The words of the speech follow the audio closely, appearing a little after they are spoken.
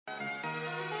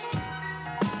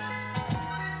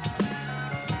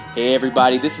Hey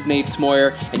everybody, this is Nate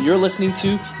Smoyer, and you're listening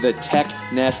to the Tech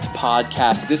Nest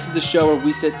Podcast. This is the show where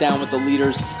we sit down with the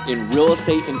leaders in real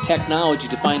estate and technology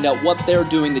to find out what they're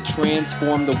doing to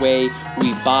transform the way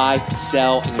we buy,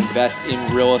 sell, and invest in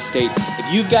real estate.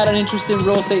 If you've got an interest in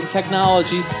real estate and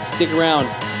technology, stick around.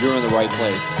 You're in the right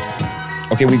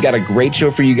place. Okay, we've got a great show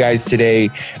for you guys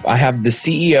today. I have the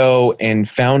CEO and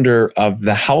founder of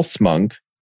The Housemonk,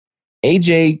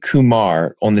 Ajay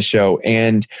Kumar, on the show.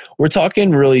 And we're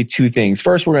talking really two things.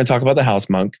 First, we're going to talk about The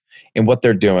Housemonk and what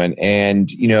they're doing. And,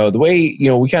 the way,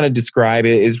 we kind of describe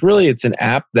it is really it's an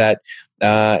app that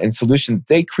and solution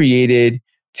they created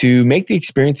to make the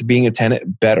experience of being a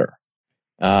tenant better.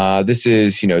 This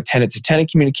is,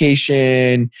 tenant-to-tenant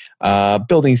communication,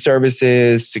 building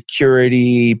services,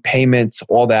 security, payments,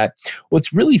 all that.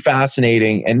 What's really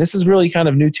fascinating, and this is really kind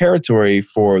of new territory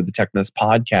for the Tech Nest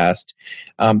podcast,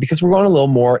 because we're going a little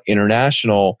more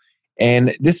international,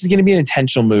 and this is going to be an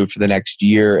intentional move for the next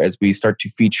year as we start to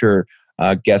feature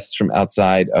guests from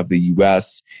outside of the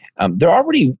U.S. They're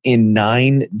already in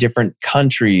 9 different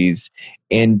countries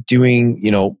and doing,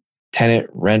 tenant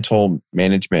rental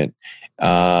management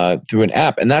through an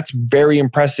app. And that's very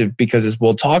impressive because, as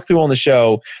we'll talk through on the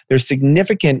show, there's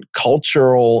significant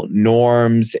cultural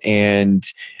norms and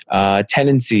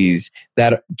tendencies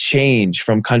that change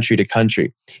from country to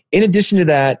country. In addition to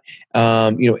that,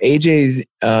 AJ's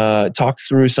talks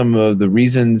through some of the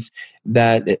reasons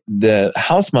that the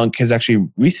Housemonk has actually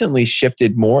recently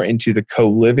shifted more into the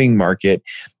co-living market.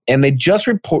 And they just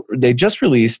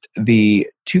released the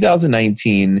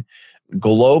 2019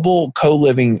 Global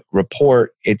Co-Living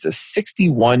Report. It's a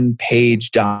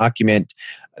 61-page document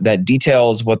that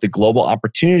details what the global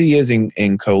opportunity is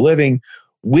in co-living,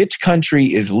 which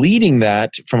country is leading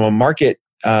that from a market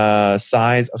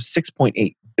size of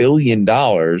 $6.8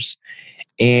 billion,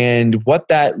 and what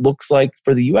that looks like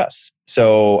for the U.S.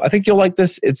 So I think you'll like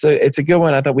this. It's a good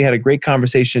one. I thought we had a great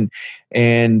conversation,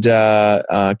 and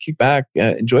kick back,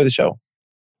 enjoy the show.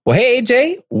 Well, hey,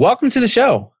 AJ, welcome to the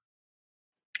show.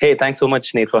 Hey, thanks so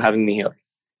much, Nate, for having me here.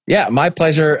 Yeah, my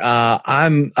pleasure.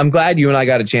 I'm glad you and I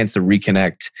got a chance to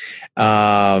reconnect.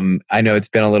 I know it's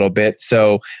been a little bit.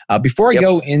 So before I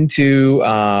go into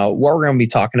what we're going to be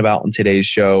talking about on today's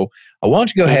show, why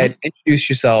don't you go ahead, introduce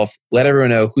yourself, let everyone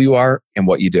know who you are and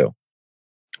what you do.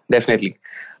 Definitely.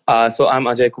 So I'm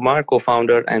Ajay Kumar,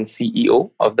 co-founder and CEO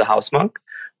of The Housemonk.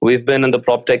 We've been in the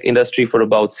prop tech industry for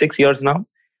about 6 years now.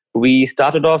 We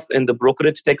started off in the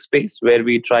brokerage tech space, where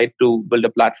we tried to build a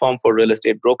platform for real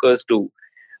estate brokers to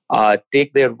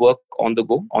take their work on the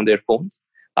go on their phones.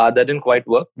 That didn't quite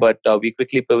work, but we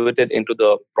quickly pivoted into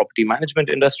the property management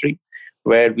industry,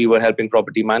 where we were helping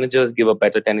property managers give a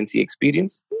better tenancy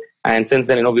experience. And since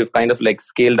then, we've kind of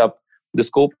scaled up the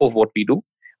scope of what we do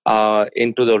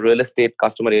into the real estate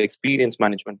customer experience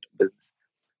management business.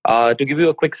 To give you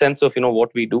a quick sense of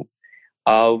what we do,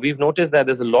 we've noticed that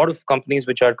there's a lot of companies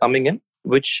which are coming in,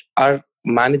 which are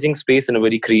managing space in a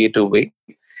very creative way.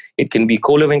 It can be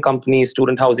co-living companies,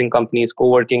 student housing companies,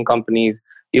 co-working companies,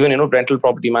 even rental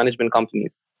property management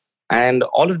companies. And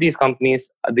all of these companies,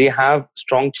 they have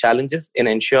strong challenges in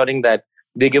ensuring that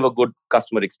they give a good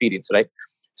customer experience, right?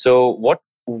 So what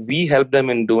we help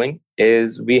them in doing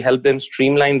is we help them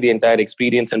streamline the entire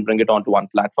experience and bring it onto one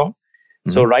platform.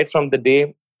 Mm-hmm. So right from the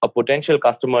day a potential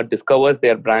customer discovers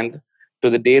their brand to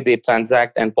the day they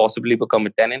transact and possibly become a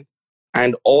tenant,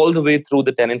 and all the way through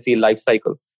the tenancy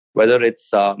lifecycle, whether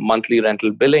it's monthly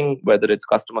rental billing, whether it's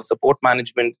customer support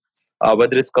management,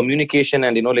 whether it's communication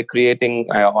and creating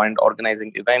and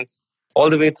organizing events, all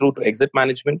the way through to exit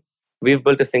management, we've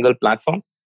built a single platform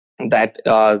that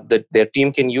their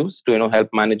team can use to help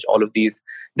manage all of these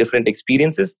different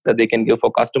experiences that they can give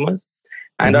for customers.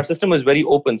 And our system is very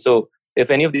open. So if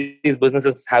any of these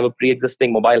businesses have a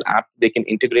pre-existing mobile app, they can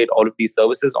integrate all of these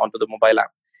services onto the mobile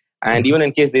app. And even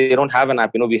in case they don't have an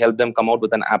app, we help them come out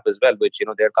with an app as well, which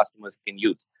their customers can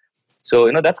use.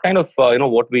 So that's kind of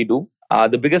what we do.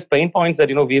 The biggest pain points that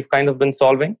we've kind of been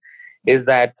solving is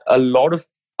that a lot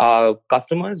of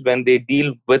customers, when they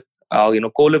deal with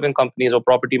co-living companies or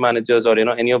property managers or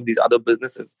any of these other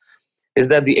businesses, is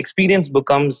that the experience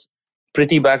becomes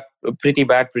pretty bad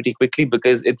pretty quickly,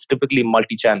 because it's typically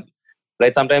multi-channel.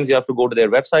 Right? Sometimes you have to go to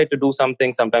their website to do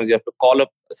something. Sometimes you have to call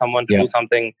up someone to do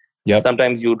something. Yep.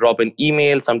 Sometimes you drop an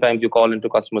email. Sometimes you call into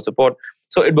customer support.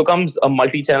 So it becomes a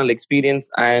multi-channel experience.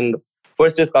 And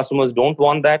first is customers don't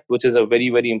want that, which is a very,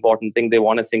 very important thing. They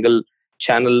want a single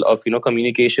channel of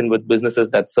communication with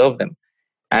businesses that serve them.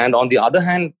 And on the other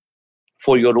hand,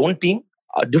 for your own team,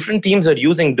 different teams are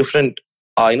using different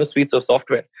suites of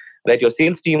software. right? Your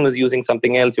sales team is using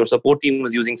something else, your support team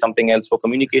is using something else, for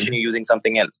communication you're using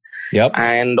something else. Yep.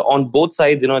 And on both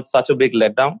sides, it's such a big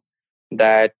letdown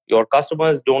that your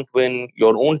customers don't win,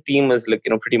 your own team is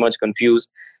pretty much confused,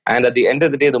 and at the end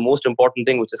of the day, the most important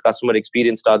thing, which is customer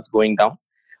experience, starts going down.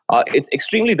 It's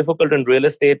extremely difficult in real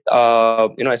estate,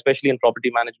 especially in property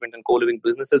management and co-living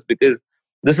businesses, because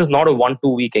this is not a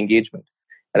 1-2 week engagement,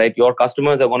 right? Your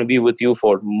customers are going to be with you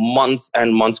for months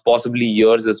and months, possibly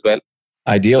years as well.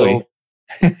 Ideally.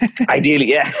 So,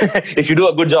 ideally, yeah. If you do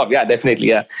a good job, yeah, definitely,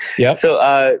 yeah. Yep.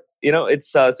 So, it's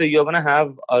so you're going to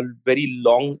have a very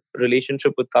long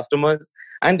relationship with customers,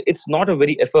 and it's not a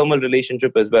very ephemeral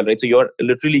relationship as well, right? So you're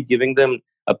literally giving them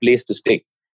a place to stay,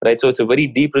 right? So it's a very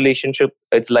deep relationship.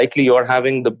 It's likely you're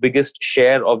having the biggest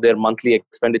share of their monthly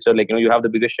expenditure, you have the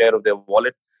biggest share of their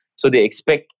wallet. So they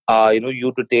expect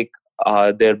you to take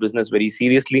their business very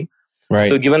seriously. Right.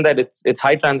 So given that it's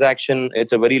high transaction,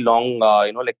 it's a very long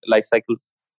life cycle.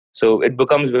 So it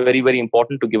becomes very, very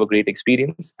important to give a great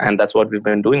experience. And that's what we've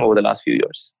been doing over the last few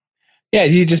years. Yeah,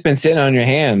 you've just been sitting on your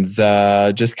hands,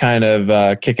 just kind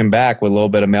of kicking back with a little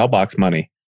bit of mailbox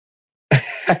money.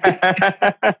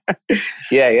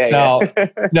 Yeah.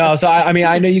 No. So I mean,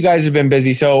 I know you guys have been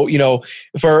busy. So,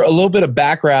 for a little bit of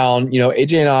background,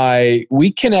 AJ and I,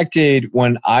 we connected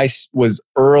when I was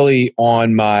early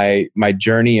on my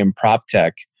journey in prop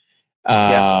tech.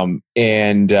 And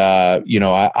I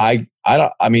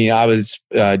was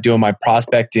doing my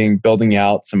prospecting, building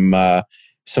out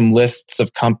some lists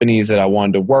of companies that I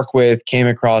wanted to work with, came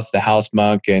across the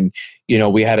Housemonk, and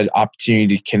we had an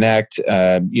opportunity to connect,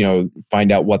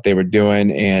 find out what they were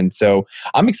doing. And so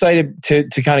I'm excited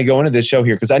to kind of go into this show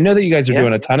here, because I know that you guys are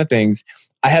doing a ton of things.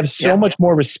 I have so much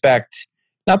more respect.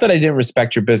 Not that I didn't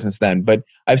respect your business then, but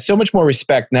I have so much more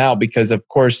respect now because, of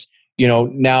course,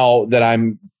 now that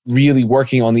I'm really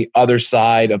working on the other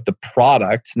side of the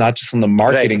product, not just on the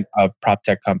marketing of prop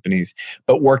tech companies,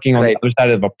 but working on the other side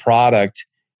of a product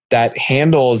that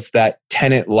handles that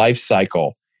tenant life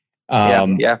cycle.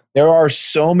 There are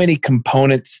so many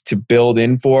components to build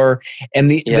in for,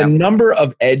 and the number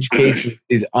of edge cases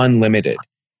is unlimited.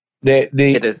 It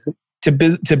is. To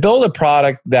build a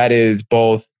product that is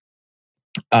both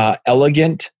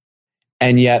elegant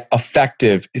and yet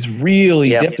effective is really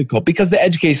difficult, because the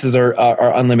edge cases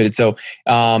are unlimited. So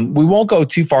we won't go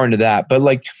too far into that, but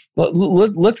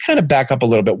let's kind of back up a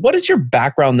little bit. What is your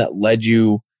background that led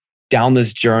you down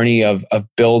this journey of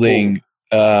building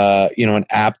an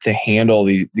app to handle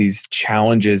these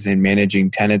challenges in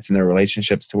managing tenants and their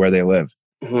relationships to where they live?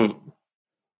 Mm-hmm.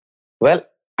 Well,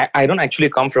 I don't actually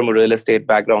come from a real estate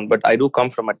background, but I do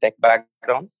come from a tech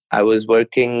background. I was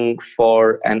working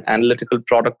for an analytical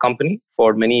product company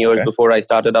for many years before I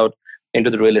started out into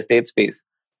the real estate space.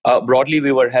 Broadly,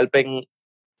 we were helping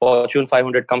Fortune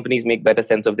 500 companies make better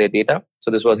sense of their data.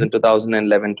 So this was in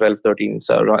 2011, 12, 13,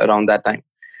 so around that time.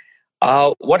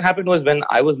 What happened was, when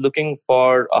I was looking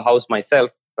for a house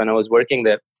myself, when I was working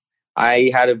there,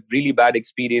 I had a really bad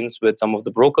experience with some of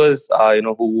the brokers,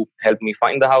 who helped me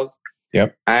find the house.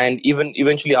 Yep. And even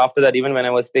eventually after that, even when I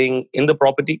was staying in the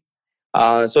property,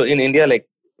 so in India,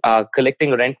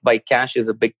 collecting rent by cash is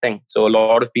a big thing. So a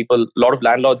lot of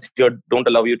landlords here don't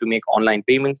allow you to make online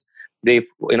payments. They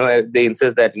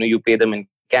insist that you pay them in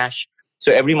cash.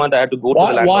 So every month I had to go to the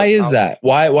landlord's Why is house. that?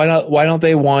 Why don't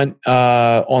they want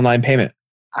online payment?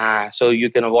 So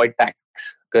you can avoid tax,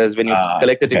 because when you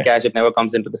collect it in cash, it never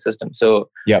comes into the system. So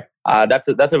that's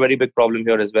a very big problem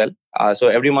here as well. So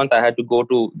every month I had to go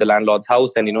to the landlord's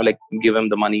house and give him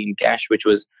the money in cash, which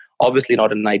was obviously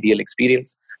not an ideal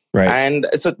experience. Right. And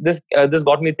so this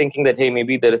got me thinking that, hey,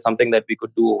 maybe there is something that we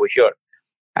could do over here.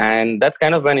 And that's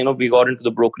kind of when we got into the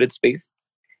brokerage space.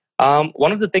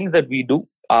 One of the things that we do,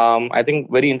 I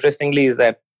think very interestingly, is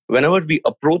that whenever we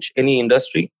approach any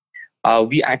industry,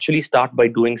 we actually start by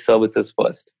doing services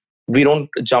first. We don't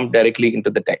jump directly into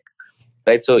the tech,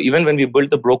 right? So even when we built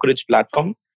the brokerage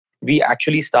platform, we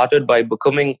actually started by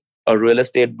becoming a real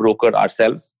estate broker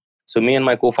ourselves. So me and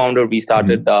my co-founder, we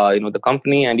started the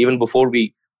company, and even before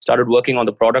we started working on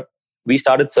the product, we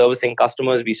started servicing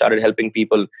customers. We started helping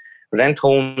people rent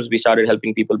homes. We started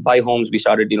helping people buy homes. We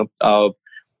started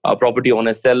property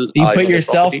owners sell. You put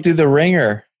yourself through the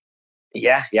ringer.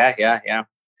 Yeah.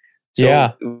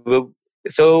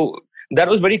 So that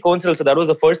was very coincidental. So that was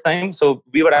the first time. So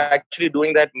we were actually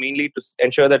doing that mainly to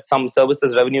ensure that some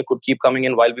services revenue could keep coming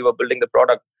in while we were building the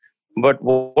product. But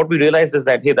what we realized is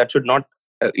that, hey, that should not,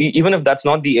 even if that's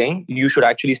not the aim, you should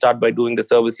actually start by doing the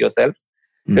service yourself,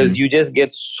 because you just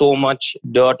get so much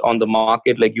dirt on the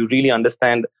market. You really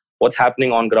understand what's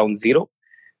happening on ground zero.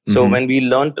 So when we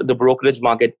learned the brokerage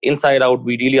market inside out,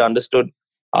 we really understood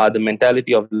the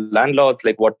mentality of landlords,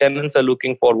 like what tenants are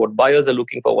looking for, what buyers are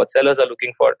looking for, what sellers are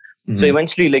looking for. So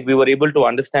eventually, like we were able to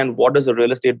understand what does a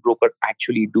real estate broker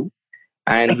actually do,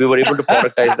 and we were able to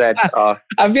productize that.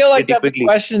 I feel like pretty that's quickly. a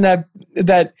question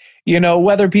that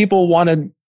whether people want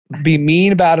to be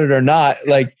mean about it or not,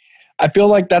 like I feel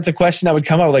like that's a question that would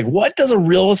come up. Like, what does a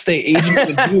real estate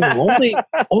agent do?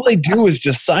 All they do is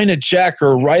just sign a check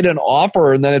or write an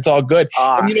offer, and then it's all good.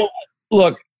 And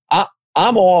look,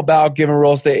 I'm all about giving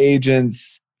real estate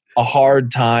agents a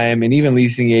hard time, and even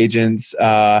leasing agents,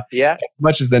 as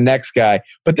much as the next guy.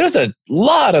 But there's a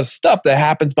lot of stuff that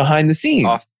happens behind the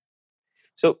scenes.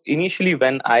 So initially,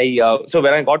 when I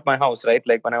got my house, right,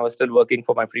 like when I was still working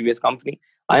for my previous company,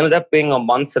 I ended up paying a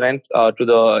month's rent to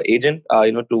the agent,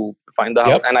 to find the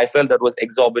house, and I felt that was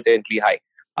exorbitantly high.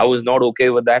 I was not okay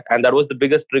with that, and that was the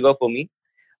biggest trigger for me,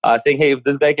 saying, "Hey, if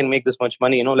this guy can make this much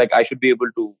money, like I should be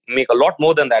able to make a lot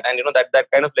more than that." And that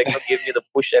kind of gave me the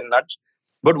push and nudge.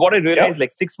 But what I realized,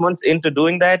 like 6 months into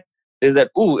doing that, is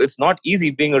that it's not easy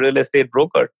being a real estate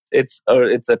broker. It's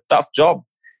a tough job.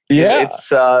 Yeah,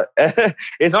 it's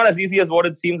it's not as easy as what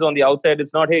it seems on the outside.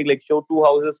 It's not, hey, like show 2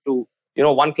 houses to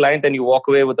one client and you walk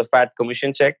away with a fat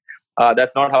commission check.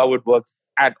 That's not how it works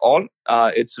at all.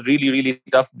 It's really, really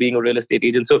tough being a real estate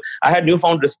agent. So I had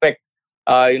newfound respect.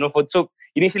 So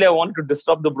initially I wanted to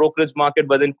disrupt the brokerage market,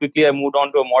 but then quickly I moved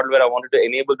on to a model where I wanted to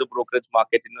enable the brokerage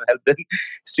market, help them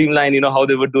streamline, how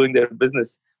they were doing their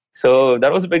business. So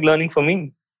that was a big learning for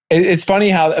me. It's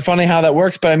funny how that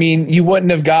works, but I mean, you wouldn't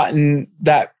have gotten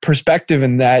that perspective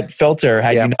and that filter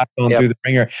had you not gone through the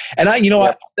ringer. And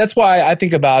that's why I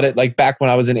think about it. Like back when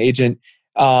I was an agent,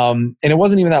 and it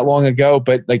wasn't even that long ago,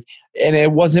 but and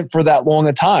it wasn't for that long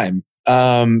a time.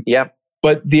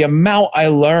 But the amount I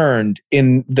learned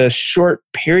in the short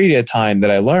period of time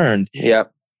that I learned,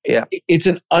 it's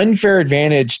an unfair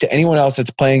advantage to anyone else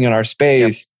that's playing in our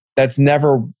space that's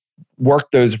never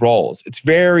work those roles. It's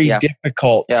very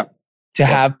difficult to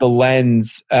have the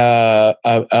lens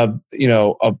of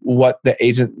what the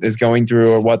agent is going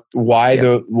through, or why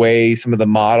the way some of the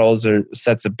models or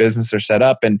sets of business are set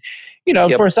up. And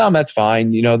for some that's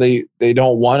fine. They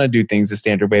don't want to do things the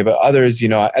standard way, but others,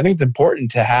 I think it's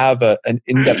important to have an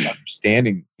in-depth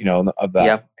understanding, of that.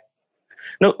 Yeah.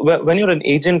 No, when you're an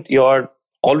agent, you're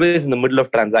always in the middle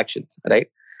of transactions, right?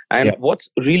 And what's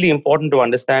really important to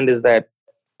understand is that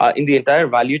in the entire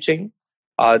value chain,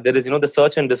 there is the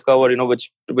search and discover,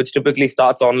 which typically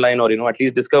starts online, or at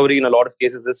least discovery in a lot of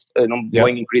cases is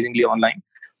going increasingly online.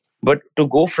 But to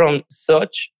go from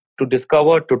search to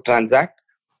discover to transact,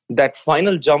 that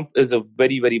final jump is a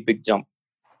very, very big jump,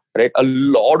 right? A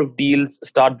lot of deals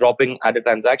start dropping at a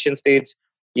transaction stage.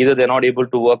 Either they're not able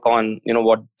to work on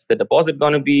what's the deposit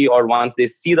going to be, or once they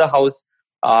see the house,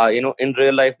 in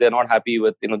real life they're not happy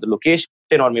with the location,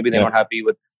 or maybe they're not happy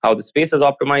with how the space is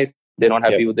optimized. They're not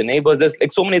happy with the neighbors. There's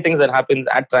so many things that happens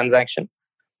at transaction.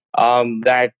 So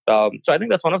I think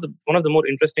that's one of the more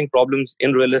interesting problems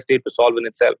in real estate to solve in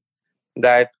itself.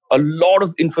 That a lot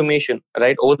of information,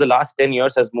 right, over the last 10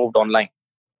 years has moved online.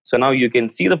 So now you can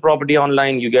see the property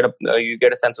online. You get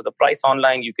a sense of the price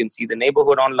online. You can see the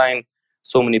neighborhood online.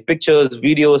 So many pictures,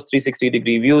 videos,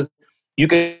 360-degree views. You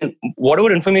can,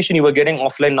 whatever information you were getting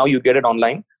offline, now you get it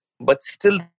online. But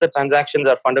still, the transactions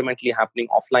are fundamentally happening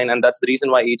offline, and that's the reason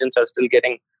why agents are still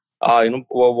getting,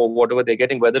 whatever they're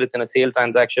getting, whether it's in a sale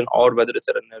transaction or whether it's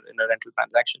in a rental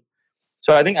transaction.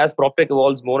 So I think as PropTech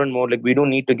evolves more and more, we do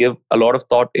need to give a lot of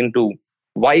thought into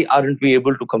why aren't we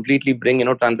able to completely bring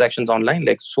transactions online?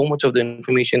 So much of the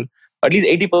information, at least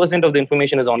 80% of the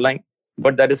information is online,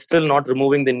 but that is still not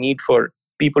removing the need for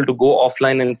people to go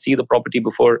offline and see the property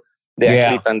before they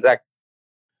actually transact.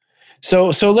 So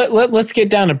let's get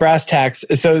down to brass tacks.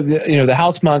 So the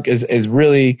HouseMonk is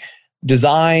really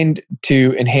designed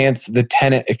to enhance the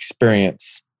tenant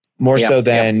experience more so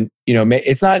than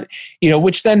it's not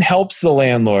which then helps the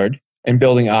landlord and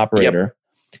building operator.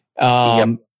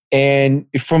 And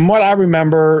from what I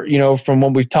remember, from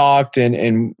when we've talked,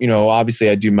 and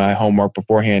obviously I do my homework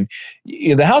beforehand.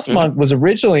 The HouseMonk was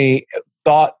originally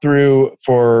thought through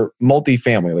for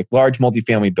multifamily, like large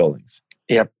multifamily buildings.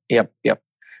 Yep.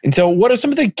 And so what are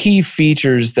some of the key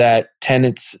features that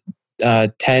tenants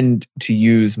tend to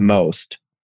use most?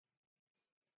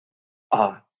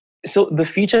 So the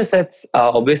feature sets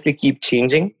obviously keep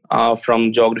changing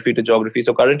from geography to geography.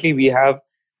 So currently we have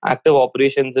active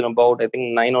operations in about, I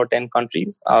think, 9 or 10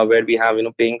 countries where we have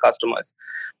paying customers.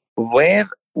 Where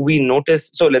we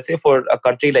notice, so let's say for a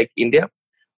country like India,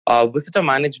 visitor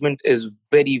management is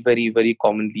very, very, very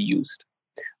commonly used.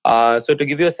 So to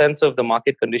give you a sense of the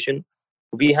market condition,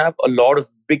 we have a lot of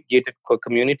big gated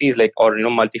communities, like, or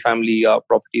multifamily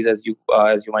properties, as you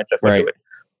might refer to it,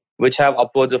 which have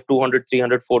upwards of 200,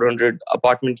 300, 400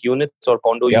 apartment units or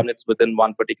condo units within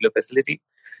one particular facility.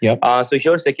 So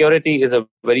here security is a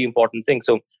very important thing.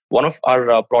 So one of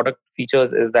our product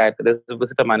features is that there's a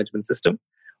visitor management system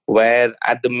where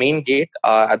at the main gate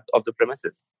of the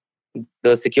premises,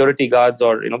 the security guards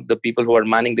or the people who are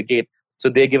manning the gate, so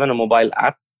they're given a mobile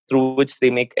app through which they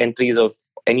make entries of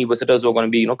any visitors who are going to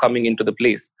be coming into the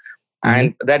place.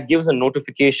 And that gives a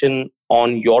notification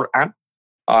on your app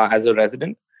as a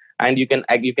resident, and you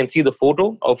can see the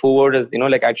photo of whoever is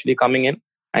actually coming in,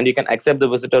 and you can accept the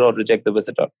visitor or reject the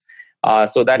visitor.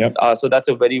 So that's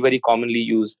a very, very commonly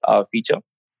used feature,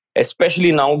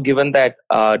 especially now given that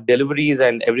deliveries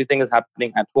and everything is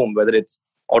happening at home, whether it's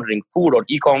ordering food or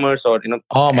e-commerce or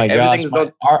oh my gosh,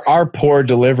 our poor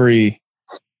delivery,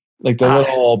 like the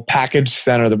little package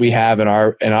center that we have in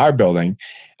our building.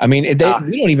 I mean, we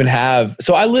don't even have.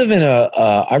 So I live in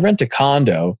I rent a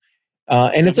condo,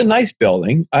 and it's a nice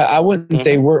building. I wouldn't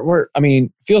say we're. I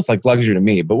mean, feels like luxury to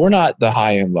me, but we're not the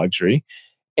high end luxury.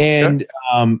 And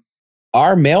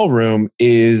our mailroom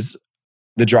is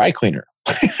the dry cleaner.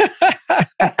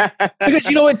 Because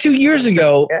you know what? 2 years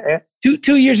ago,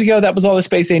 2 years ago, that was all the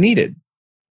space they needed.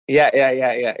 Yeah.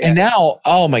 And now,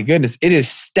 oh my goodness, it is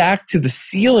stacked to the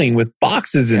ceiling with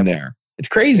boxes in there. It's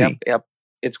crazy. Yep.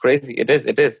 It's crazy. It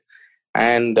is.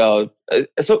 And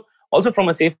so also from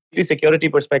a safety security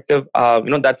perspective,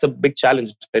 that's a big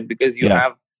challenge, right? Because you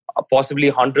have possibly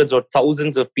hundreds or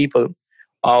thousands of people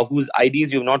whose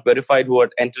IDs you've not verified who are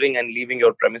entering and leaving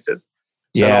your premises.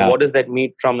 So now what does that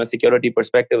mean from a security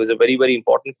perspective is a very, very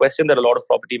important question that a lot of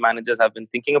property managers have been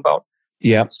thinking about.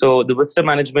 Yeah. So the visitor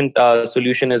management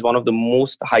solution is one of the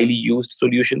most highly used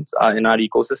solutions in our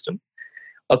ecosystem.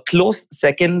 A close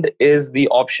second is the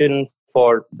option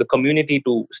for the community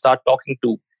to start talking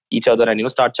to each other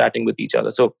and start chatting with each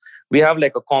other. So we have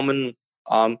like a common.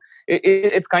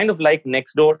 It's kind of like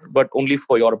Nextdoor, but only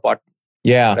for your apartment.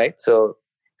 Yeah. Right. So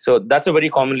that's a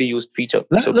very commonly used feature.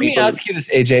 Let me ask you this,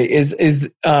 AJ.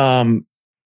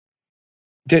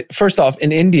 First off,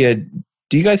 in India,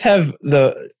 do you guys have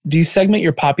do you segment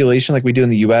your population like we do in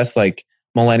the US, like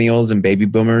millennials and baby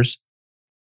boomers?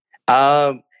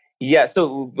 Yeah,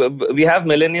 so we have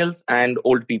millennials and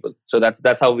old people. So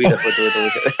that's how we refer to it over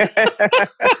here.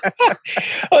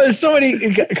 Oh, there's so many,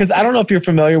 because I don't know if you're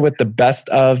familiar with the Best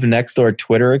of Nextdoor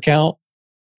Twitter account.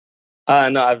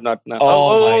 No, I've not. No.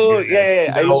 Oh my goodness.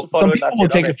 Yeah. I used to follow some people will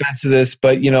take offense to this,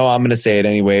 but I'm going to say it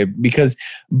anyway, because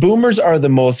boomers are the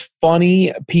most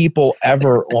funny people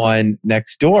ever on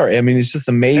Nextdoor. I mean, it's just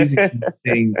amazing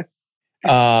thing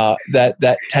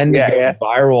that tend to go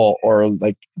viral or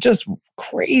like just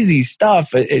crazy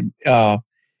stuff. Man,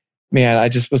 I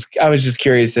was just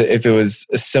curious if it was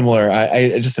similar.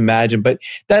 I just imagine, but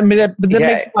that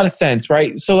makes a lot of sense,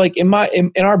 right? So like in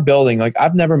our building, like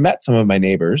I've never met some of my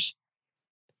neighbors.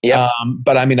 Yeah.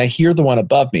 But I mean, I hear the one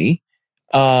above me.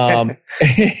 But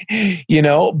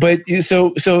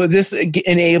so this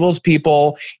enables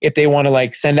people, if they want to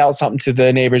like send out something to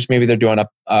the neighbors, maybe they're doing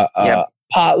a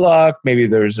potluck, maybe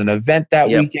there's an event that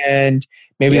weekend,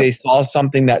 maybe they saw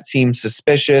something that seems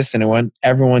suspicious and they want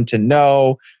everyone to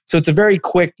know. So it's a very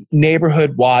quick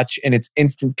neighborhood watch and it's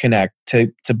instant connect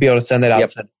to be able to send that out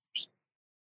to neighbors.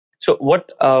 So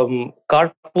what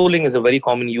carpooling is a very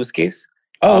common use case.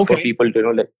 For people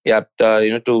to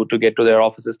to get to their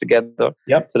offices together.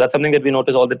 Yep. So that's something that we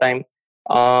notice all the time.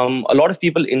 A lot of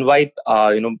people invite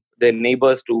their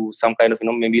neighbors to some kind of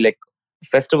maybe like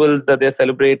festivals that they're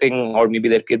celebrating, or maybe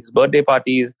their kids' birthday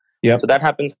parties. Yep. So that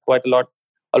happens quite a lot.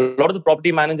 A lot of the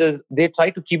property managers, they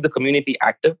try to keep the community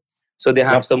active. So they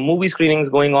have some movie screenings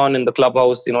going on in the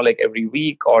clubhouse, like every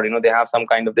week, or they have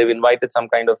they've invited some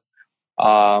kind of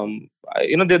they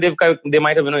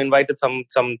might have invited some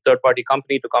third-party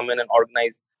company to come in and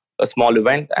organize a small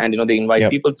event, and they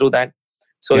invite people through that.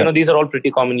 So these are all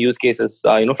pretty common use cases,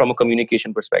 from a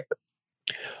communication perspective.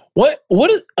 What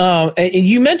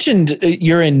you mentioned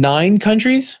you're in 9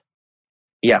 countries?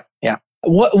 Yeah.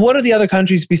 What are the other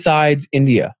countries besides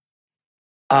India?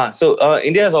 So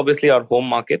India is obviously our home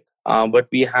market, but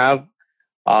we have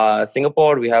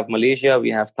Singapore, we have Malaysia,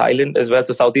 we have Thailand as well.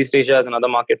 So Southeast Asia is another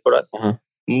market for us.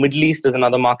 Middle East is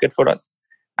another market for us.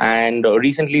 And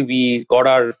recently we got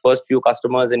our first few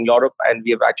customers in Europe, and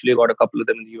we have actually got a couple of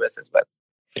them in the US as well.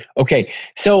 Okay.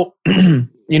 So, and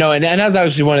that's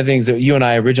actually one of the things that you and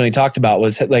I originally talked about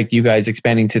was like you guys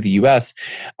expanding to the US.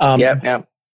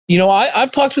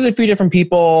 I've talked with a few different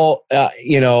people,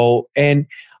 and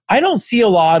I don't see a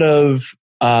lot of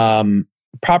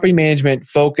property management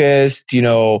focused,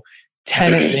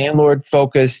 tenant landlord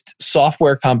focused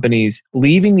software companies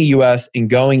leaving the US and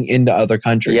going into other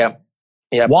countries.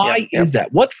 Why is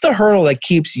that? What's the hurdle that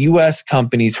keeps US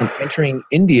companies from entering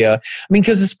India? I mean,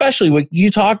 because especially what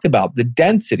you talked about, the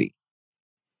density.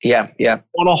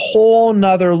 On a whole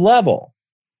nother level.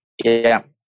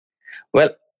 Well,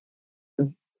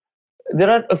 there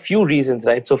are a few reasons,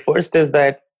 right? So first is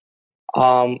that,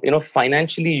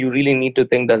 financially, you really need to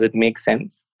think, does it make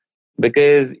sense?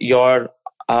 Because your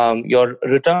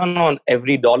return on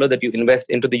every dollar that you invest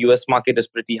into the US market is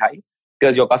pretty high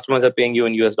because your customers are paying you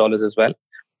in US dollars as well.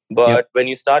 But when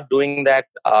you start doing that,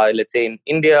 let's say in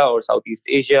India or Southeast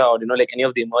Asia or, like any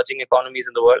of the emerging economies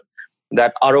in the world,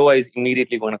 that ROI is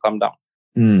immediately going to come down.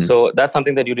 So that's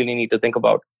something that you really need to think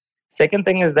about. Second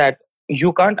thing is that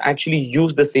you can't actually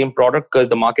use the same product because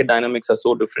the market dynamics are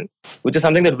so different, which is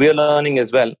something that we're learning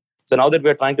as well. So now that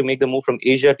we're trying to make the move from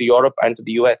Asia to Europe and to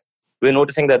the US, we're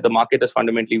noticing that the market is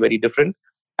fundamentally very different.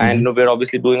 And we're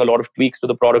obviously doing a lot of tweaks to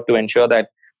the product to ensure that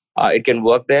it can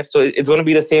work there. So it's going to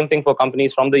be the same thing for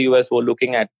companies from the US who are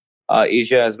looking at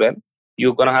Asia as well.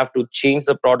 You're going to have to change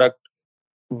the product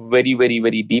very, very,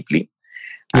 very deeply.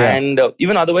 And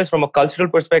even otherwise, from a cultural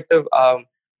perspective,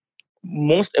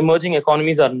 most emerging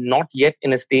economies are not yet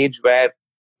in a stage where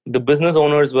the business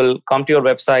owners will come to your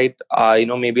website,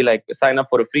 maybe like sign up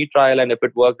for a free trial. And if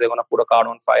it works, they're going to put a card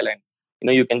on file and,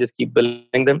 you can just keep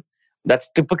billing them. That's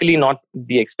typically not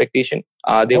the expectation.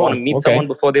 They want to meet someone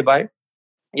before they buy.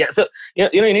 So, you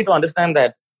need to understand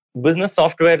that business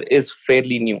software is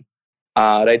fairly new.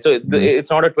 Right. So it's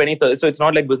not a 20, so it's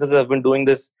not like businesses have been doing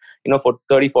this, for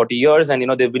 30, 40 years. And,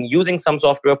 they've been using some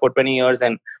software for 20 years.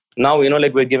 And now,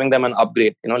 we're giving them an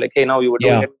upgrade, like, hey, now you were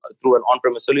doing it through an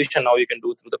on-premise solution. Now you can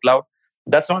do it through the cloud.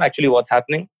 That's not actually what's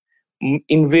happening.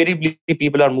 Invariably,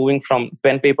 people are moving from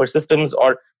pen paper systems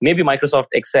or maybe Microsoft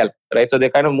Excel, right? So they're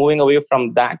kind of moving away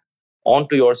from that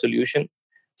onto your solution.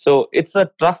 So it's a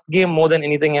trust game more than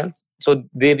anything else. So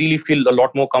they really feel a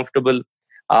lot more comfortable,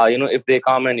 if they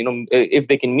come and, if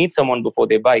they can meet someone before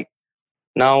they buy.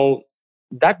 Now,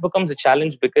 that becomes a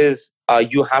challenge because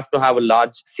you have to have a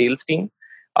large sales team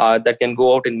that can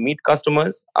go out and meet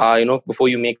customers, before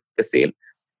you make a sale.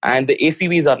 And the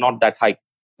ACVs are not that high,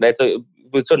 right?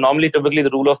 So normally, typically, the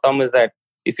rule of thumb is that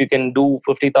if you can do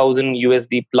 50,000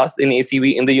 USD plus in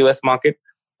ACV in the US market,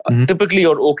 typically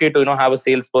you're okay to, have a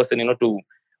salesperson, to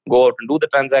go out and do the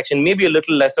transaction, maybe a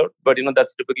little lesser, but,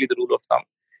 that's typically the rule of thumb.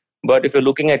 But if you're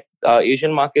looking at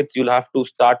Asian markets, you'll have to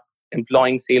start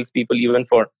employing salespeople even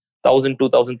for 1,000,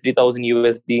 2,000, 3,000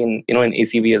 USD in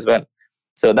ACV as well.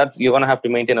 So you're going to have to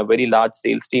maintain a very large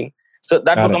sales team. So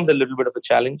that becomes a little bit of a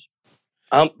challenge.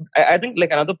 I think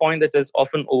like another point that is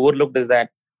often overlooked is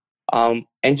that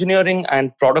engineering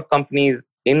and product companies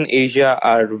in Asia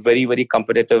are very, very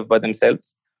competitive by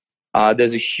themselves.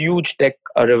 There's a huge tech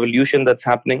revolution that's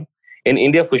happening in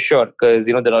India for sure, because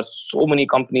there are so many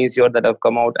companies here that have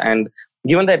come out, and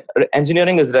given that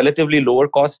engineering is relatively lower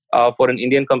cost for an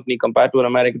Indian company compared to an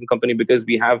American company, because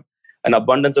we have an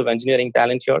abundance of engineering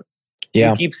talent here.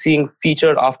 You keep seeing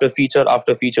feature after feature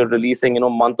after feature releasing,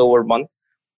 month over month.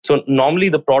 So normally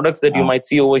the products that you might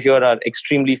see over here are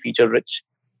extremely feature rich.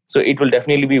 So it will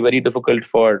definitely be very difficult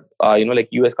for like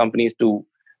US companies to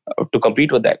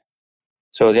compete with that.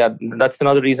 So that's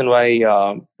another reason why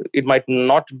it might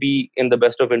not be in the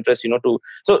best of interest,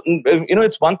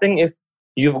 it's one thing if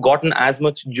you've gotten as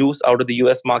much juice out of the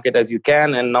US market as you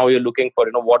can, and now you're looking for,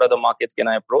 what other markets can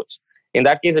I approach? In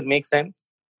that case, it makes sense.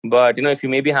 But, if you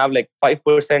maybe have like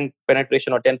 5%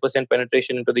 penetration or 10%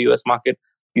 penetration into the US market,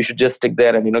 you should just stick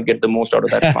there and, get the most out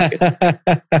of that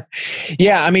market.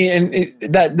 Yeah, I mean,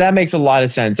 and that makes a lot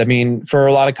of sense. I mean, for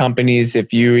a lot of companies,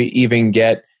 if you even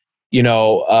get,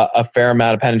 a fair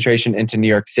amount of penetration into New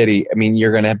York City, I mean,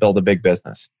 you're going to build a big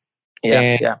business.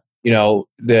 The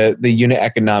unit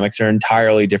economics are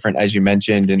entirely different, as you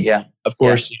mentioned. And of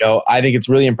course, I think it's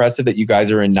really impressive that you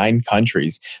guys are in 9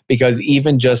 countries, because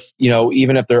even just,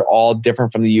 even if they're all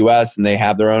different from the US and they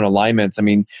have their own alignments, I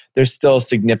mean, there's still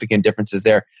significant differences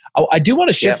there. I do want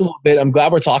to shift a little bit. I'm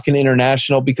glad we're talking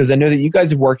international, because I know that you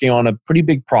guys are working on a pretty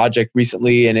big project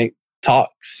recently, and it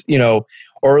talks,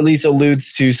 or at least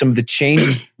alludes to some of the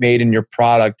changes made in your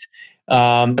product.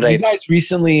 You guys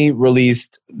recently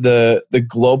released the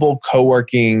Global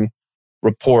Co-working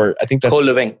Report. I think that's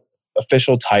Co-living. The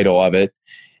official title of it.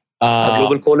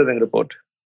 Global Co-living Report.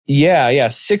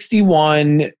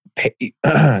 61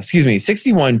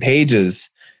 pages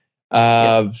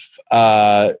of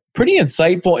pretty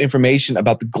insightful information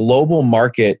about the global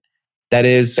market that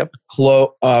is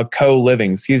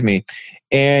co-living.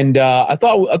 And I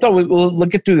thought we'll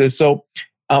look through this. So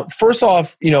first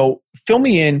off, fill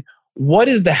me in. what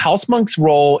is the House Monk's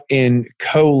role in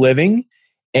co-living,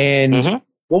 and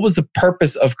what was the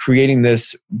purpose of creating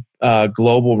this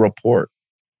global report?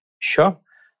 Sure.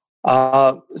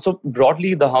 So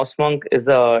broadly, the House Monk is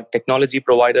a technology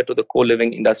provider to the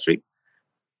co-living industry.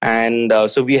 And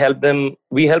so we help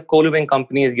co-living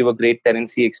companies give a great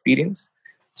tenancy experience.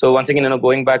 So once again,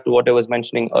 going back to what I was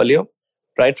mentioning earlier,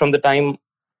 right from the time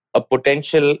a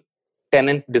potential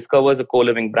tenant discovers a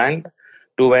co-living brand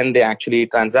to when they actually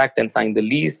transact and sign the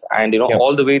lease, and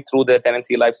all the way through their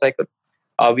tenancy lifecycle,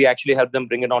 we actually help them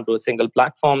bring it onto a single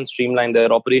platform, streamline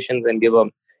their operations, and give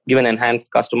an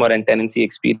enhanced customer and tenancy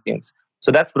experience.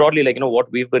 So that's broadly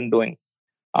what we've been doing.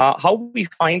 How we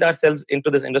find ourselves into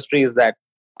this industry is that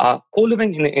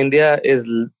co-living in India is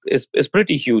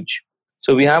pretty huge.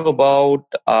 So we have about,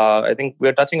 I think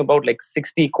we're touching about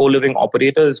 60 co-living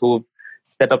operators who've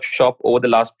set up shop over the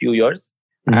last few years.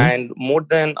 And more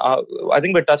than, I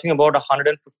think we're touching about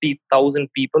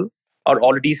 150,000 people are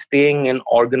already staying in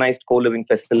organized co-living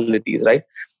facilities, right?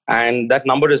 And that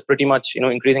number is pretty much,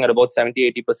 increasing at about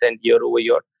 70-80% year over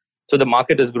year. So the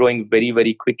market is growing very,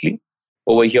 very quickly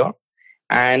over here.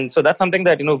 And so that's something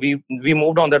that, we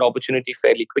moved on that opportunity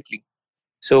fairly quickly.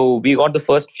 So we got the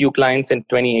first few clients in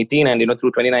 2018, and, through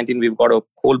 2019, we've got a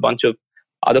whole bunch of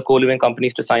other co-living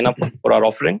companies to sign up for our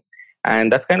offering.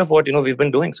 And that's kind of what, we've been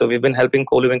doing. So we've been helping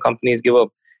co-living companies give a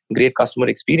great customer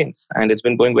experience, and it's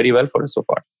been going very well for us so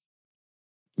far.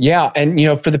 Yeah. And,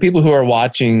 for the people who are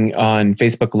watching on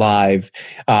Facebook Live,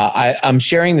 I'm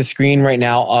sharing the screen right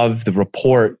now of the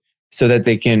report so that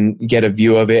they can get a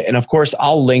view of it. And of course,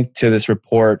 I'll link to this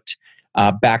report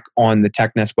back on the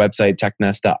TechNest website,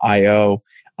 technest.io,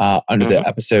 under the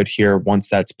episode here once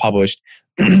that's published.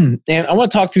 And I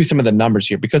want to talk through some of the numbers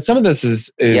here, because some of this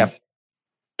is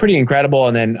pretty incredible.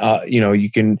 And then, you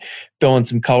can fill in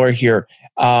some color here.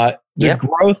 The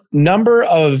growth number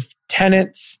of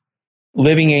tenants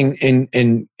living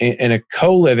in a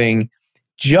co-living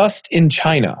just in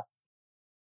China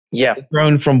has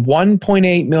grown from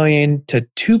 1.8 million to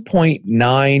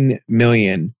 2.9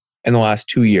 million in the last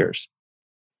 2 years.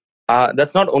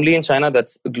 That's not only in China,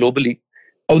 that's globally.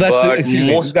 Oh, that's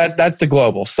the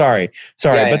global. Sorry.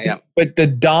 But the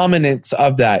dominance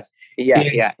of that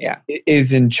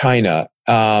is in China.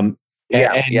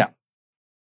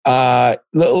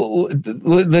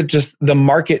 Just the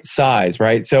market size,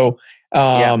 right? So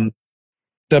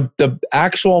the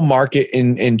actual market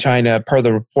in China, per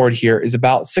the report here, is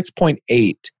about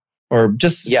 6.8 or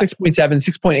just 6.7,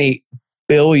 6.8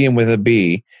 billion with a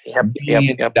B.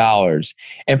 Dollars.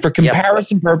 And for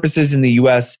comparison purposes in the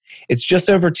US, it's just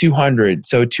over 200.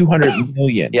 So 200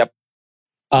 million.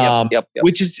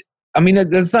 Which is,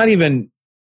 that's not even,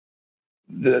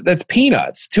 that's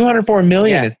peanuts. 204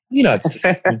 million is peanuts to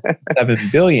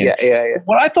 6.7 billion.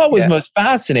 What I thought was most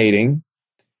fascinating,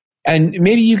 and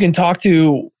maybe you can talk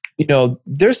to,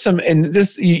 there's some, and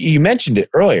this, you mentioned it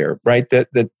earlier, right? That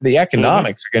the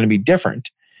economics are going to be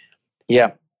different.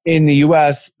 In the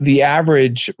US, the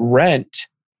average rent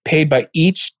paid by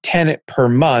each tenant per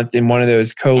month in one of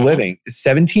those co-living is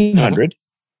 $1,700.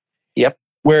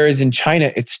 Whereas in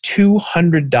China, it's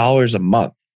 $200 a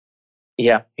month.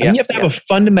 And you have to have a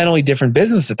fundamentally different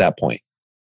business at that point.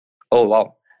 Oh,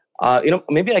 wow.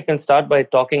 Maybe I can start by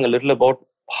talking a little about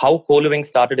how co-living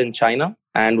started in China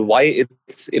and why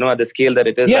it's, at the scale that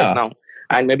it is right now.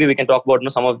 And maybe we can talk about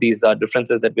some of these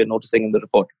differences that we're noticing in the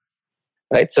report.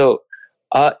 Right. So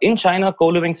in China,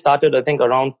 co-living started, I think,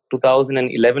 around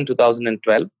 2011,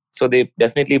 2012. So they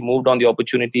definitely moved on the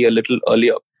opportunity a little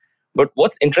earlier. But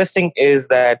what's interesting is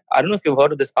that, I don't know if you've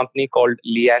heard of this company called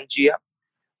Lianjia.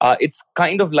 It's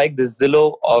kind of like the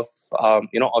Zillow of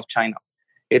China.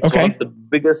 It's one of the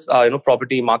biggest,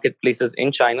 property marketplaces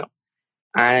in China.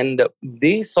 And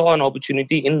they saw an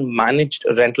opportunity in managed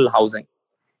rental housing.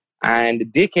 And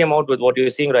they came out with what you're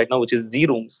seeing right now, which is Z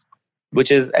Rooms,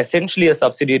 which is essentially a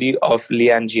subsidiary of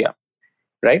Lianjia,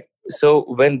 right? So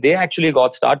when they actually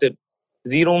got started,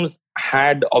 Z Rooms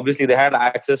had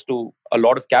access to a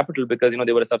lot of capital because,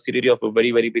 they were a subsidiary of a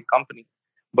very, very big company.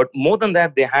 But more than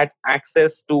that, they had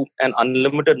access to an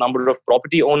unlimited number of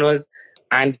property owners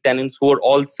and tenants who were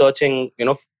all searching,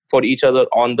 for each other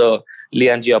on the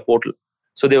Lianjia portal.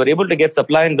 So they were able to get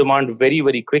supply and demand very,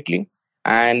 very quickly.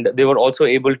 And they were also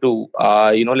able to,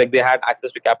 they had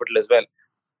access to capital as well.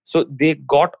 So they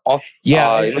got off.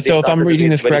 So if I'm reading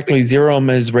this correctly, Z Room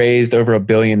has raised over $1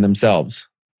 billion themselves.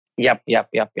 Yep.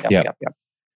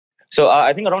 So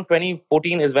I think around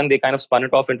 2014 is when they kind of spun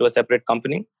it off into a separate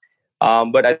company.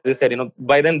 But as I said,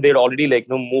 by then they'd already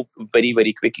moved very,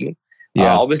 very quickly.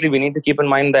 Obviously, we need to keep in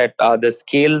mind that the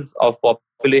scales of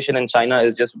population in China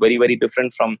is just very, very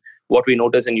different from what we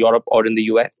notice in Europe or in the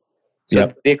US.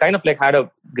 So they kind of like had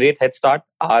a great head start.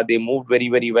 They moved very,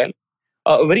 very well.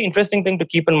 A very interesting thing to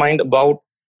keep in mind about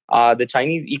the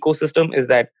Chinese ecosystem is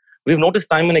that we've noticed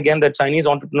time and again that Chinese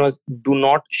entrepreneurs do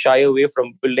not shy away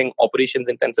from building operations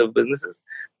intensive businesses.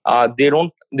 They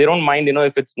don't mind,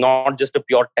 if it's not just a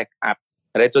pure tech app,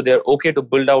 right? So they're okay to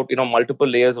build out, multiple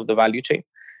layers of the value chain,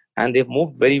 and they've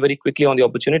moved very, very quickly on the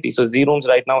opportunity. So Z-Rooms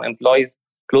right now employs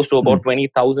close to about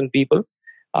 20,000 people,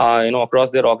 across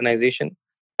their organization.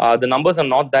 The numbers are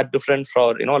not that different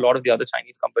for, a lot of the other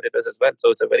Chinese competitors as well. So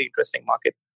it's a very interesting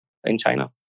market in China.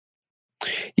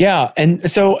 Yeah. And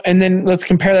then let's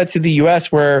compare that to the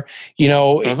US where,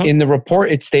 in the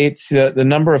report, it states the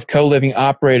number of co-living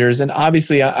operators. And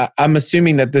obviously I'm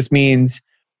assuming that this means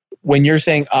when you're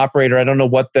saying operator, I don't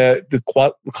know what the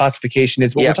classification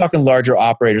is, but we're talking larger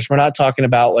operators. We're not talking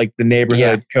about like the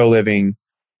neighborhood co-living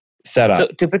setup. So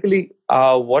typically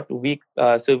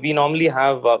we normally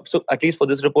have, so at least for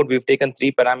this report, we've taken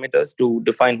 3 parameters to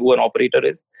define who an operator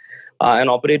is. An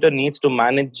operator needs to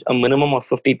manage a minimum of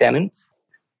 50 tenants.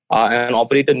 An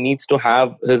operator needs to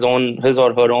have his or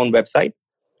her own website,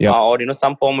 or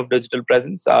some form of digital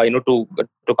presence, to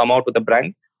come out with a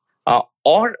brand.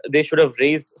 Or they should have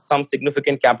raised some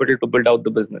significant capital to build out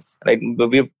the business. Right?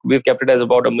 We've kept it as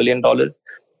about $1 million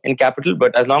in capital,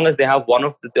 but as long as they have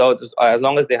as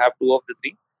long as they have 2 of the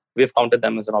 3, we've counted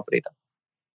them as an operator.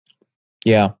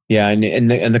 Yeah, and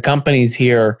the companies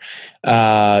here,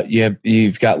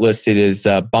 you've got listed as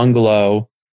Bungalow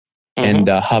and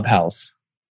Hub House.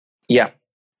 Yeah.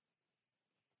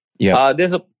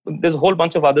 There's a whole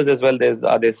bunch of others as well.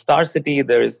 There's Star City,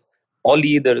 there's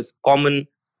Ollie, there's Common.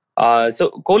 So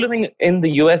co-living in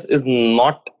the US is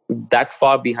not that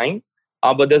far behind,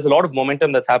 but there's a lot of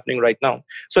momentum that's happening right now.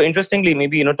 So interestingly,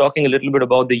 maybe talking a little bit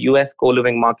about the US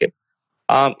co-living market.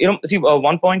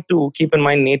 One point to keep in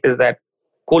mind, Nate, is that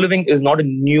co-living is not a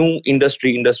new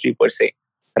industry per se,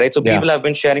 right? So people have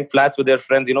been sharing flats with their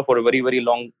friends, for a very, very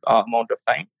long amount of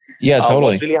time. Yeah,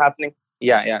 totally. What's really happening?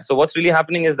 Yeah. So what's really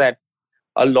happening is that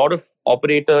a lot of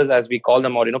operators, as we call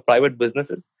them, or private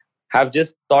businesses, have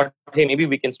just thought, hey, maybe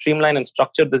we can streamline and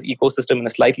structure this ecosystem in a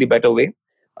slightly better way,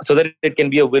 so that it can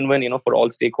be a win-win, for all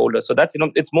stakeholders. So that's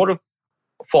it's more of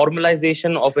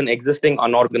formalization of an existing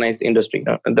unorganized industry.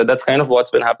 That's kind of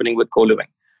what's been happening with co-living.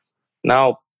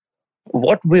 Now,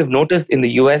 what we've noticed in the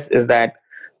US is that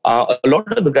a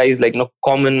lot of the guys like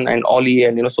Common and Ollie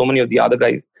and so many of the other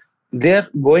guys, they're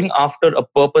going after a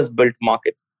purpose-built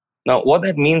market. Now, what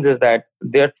that means is that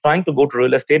they're trying to go to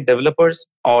real estate developers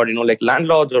or like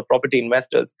landlords or property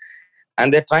investors,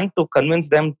 and they're trying to convince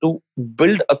them to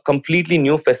build a completely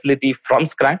new facility from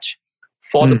scratch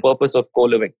for the purpose of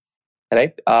co-living,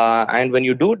 right? And when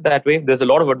you do it that way, there's a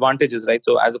lot of advantages, right?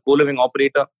 So, as a co-living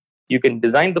operator, you can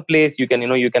design the place, you can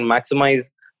maximize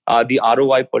the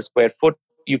ROI per square foot.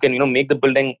 You can make the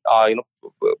building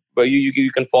where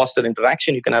you can foster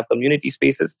interaction, you can have community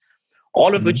spaces,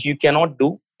 all of which you cannot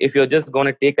do if you're just going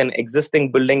to take an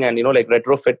existing building and like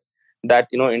retrofit that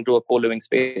into a co-living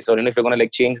space, or if you're going to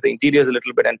like change the interiors a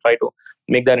little bit and try to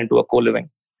make that into a co-living.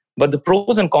 But the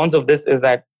pros and cons of this is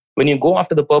that when you go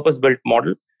after the purpose-built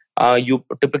model, you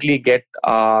typically get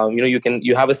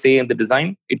you have a say in the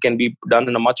design. It can be done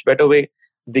in a much better way.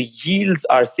 The yields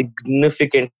are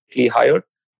significantly higher.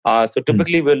 So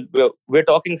typically we're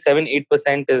talking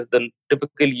 7-8% is the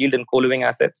typical yield in co-living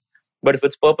assets. But if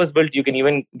it's purpose built, you can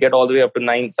even get all the way up to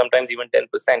 9, sometimes even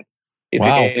 10%. If you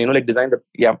can, design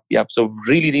the So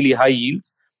really, really high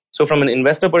yields. So from an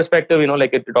investor perspective,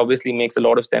 it obviously makes a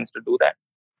lot of sense to do that.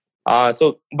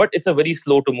 But it's a very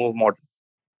slow to move model,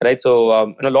 right?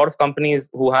 So a lot of companies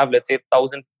who have, let's say,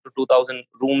 1,000 to 2,000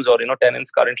 rooms or tenants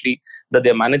currently that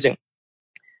they're managing,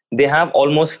 they have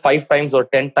almost 5 times or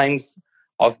 10 times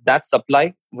of that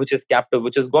supply, which is captive,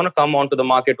 which is going to come onto the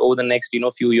market over the next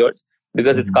few years,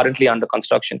 because it's currently under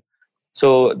construction.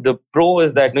 So the pro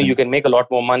is that you can make a lot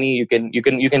more money. You can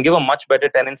give a much better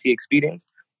tenancy experience,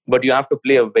 but you have to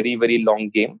play a very, very long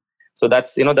game. So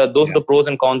that's those are the pros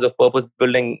and cons of purpose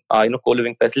building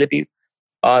co-living facilities.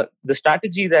 The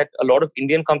strategy that a lot of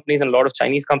Indian companies and a lot of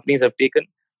Chinese companies have taken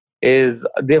is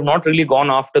they've not really gone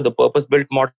after the purpose built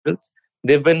models.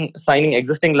 They've been signing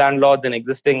existing landlords and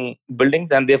existing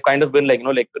buildings, and they've kind of been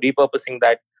repurposing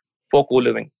that for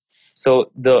co-living.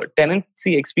 So the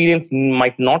tenancy experience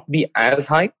might not be as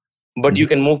high, but you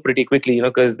can move pretty quickly,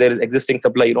 because there is existing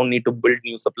supply. You don't need to build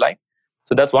new supply.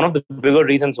 So that's one of the bigger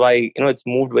reasons why, it's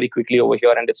moved very quickly over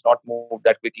here, and it's not moved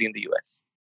that quickly in the US.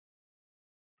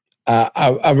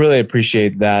 I really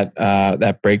appreciate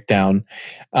that breakdown.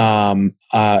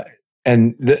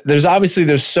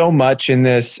 there's so much in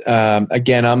this.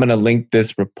 Again, I'm going to link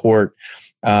this report.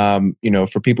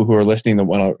 For people who are listening that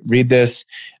want to read this,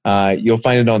 you'll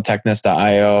find it on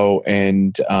technest.io,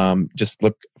 and just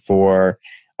look for.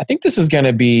 I think this is going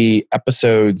to be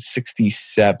episode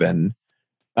 67,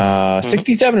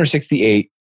 67 or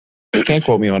 68. Can't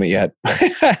quote me on it yet,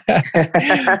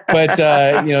 but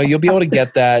you'll be able to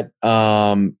get that.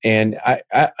 And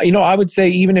I would say,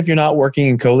 even if you're not working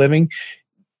in co-living,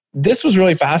 this was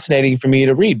really fascinating for me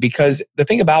to read, because the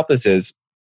thing about this is,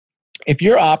 if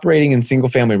you're operating in single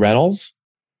family rentals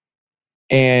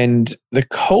and the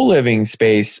co-living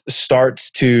space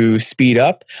starts to speed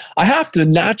up, I have to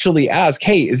naturally ask,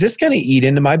 hey, is this going to eat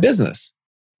into my business?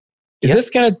 Is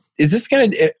this going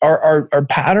to, are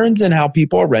patterns in how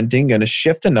people are renting going to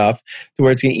shift enough to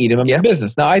where it's going to eat into my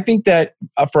business? Now, I think that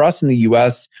for us in the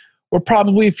US, we're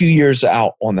probably a few years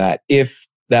out on that, if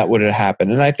that would have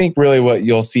happened. And I think really what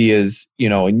you'll see is,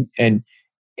 and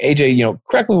AJ,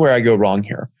 correct me where I go wrong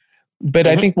here, but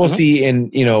I think we'll see in,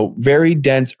 very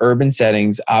dense urban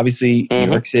settings, obviously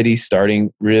New York City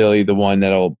starting really the one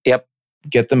that'll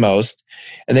get the most.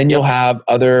 And then you'll have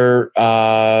other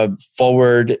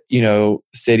forward,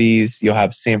 cities. You'll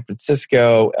have San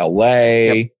Francisco,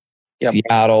 LA,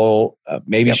 Seattle,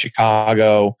 maybe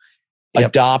Chicago,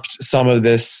 adopt some of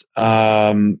this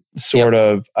sort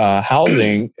of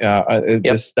housing,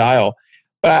 this style.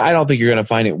 But I don't think you're going to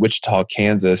find it in Wichita,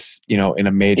 Kansas, in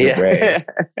a major way.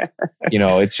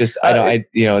 It's just,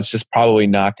 it's just probably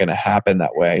not going to happen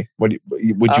that way. Would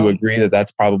you agree that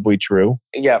that's probably true?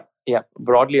 Yeah.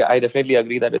 Broadly, I definitely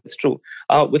agree that it's true.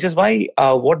 Which is why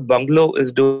what Bungalow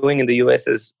is doing in the US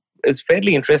is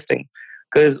fairly interesting,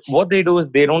 because what they do is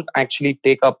they don't actually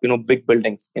take up, big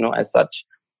buildings, as such.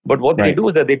 But what they do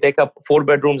is that they take up 4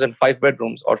 bedrooms and 5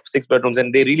 bedrooms or 6 bedrooms,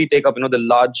 and they really take up, the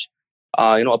large,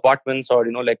 apartments or,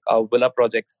 villa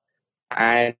projects.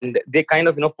 And they kind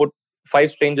of, put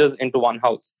 5 strangers into one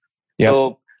house.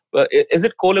 So is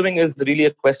it co-living is really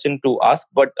a question to ask,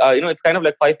 but, it's kind of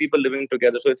like 5 people living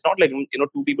together. So it's not like,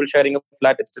 2 people sharing a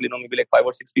flat. It's still, maybe like 5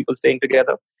 or 6 people staying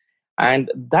together.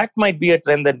 And that might be a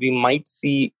trend that we might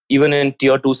see even in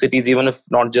tier 2 cities, even if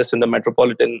not just in the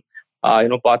metropolitan,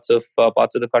 parts of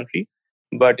the country.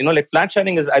 But, like flat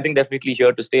sharing is, I think, definitely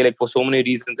here to stay. Like for so many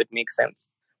reasons, it makes sense.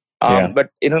 But,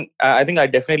 I think I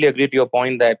definitely agree to your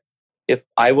point that if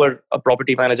I were a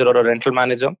property manager or a rental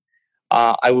manager,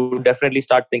 I would definitely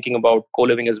start thinking about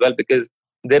co-living as well, because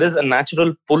there is a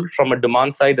natural pull from a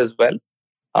demand side as well.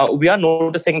 We are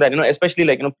noticing that, especially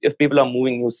like, if people are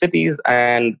moving new cities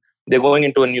and they're going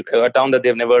into a town that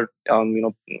they've never,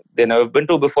 they've never been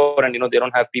to before, and, they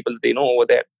don't have people they know over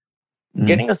there.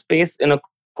 Getting a space in a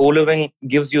co-living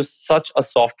gives you such a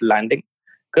soft landing,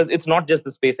 because it's not just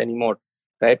the space anymore,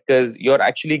 right? Because you're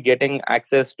actually getting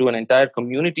access to an entire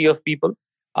community of people,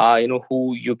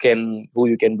 who you can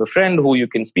befriend, who you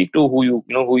can speak to, who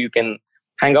you can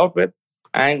hang out with.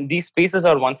 And these spaces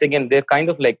are, once again, they're kind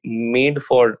of like made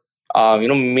for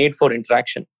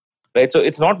interaction, right? So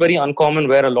it's not very uncommon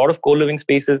where a lot of co-living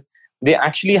spaces, they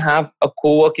actually have a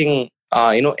co-working,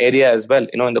 area as well,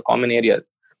 in the common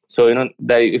areas. So,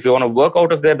 that if you want to work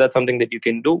out of there, that's something that you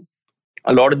can do.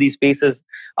 A lot of these spaces,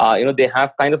 they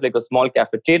have kind of like a small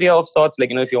cafeteria of sorts.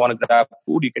 Like, if you want to grab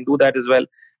food, you can do that as well.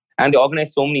 And they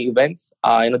organize so many events.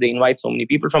 They invite so many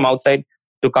people from outside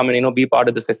to come and, be part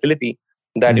of the facility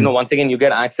that, once again, you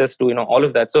get access to, all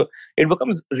of that. So it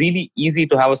becomes really easy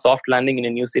to have a soft landing in a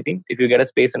new city if you get a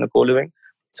space in a co-living.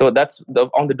 So that's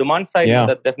on the demand side.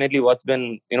 That's definitely what's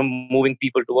been, moving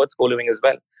people towards co-living as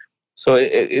well. So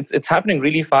it's happening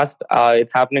really fast.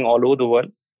 It's happening all over the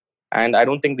world. And I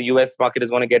don't think the US market is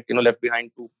going to get, left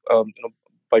behind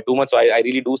by too much. So I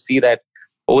really do see that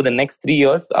over the next 3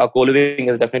 years, co-living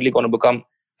is definitely going to become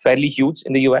fairly huge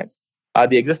in the US.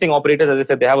 The existing operators, as I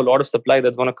said, they have a lot of supply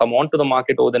that's going to come onto the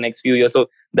market over the next few years. So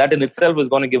that in itself is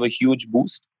going to give a huge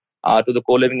boost to the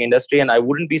co-living industry. And I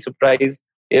wouldn't be surprised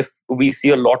if we see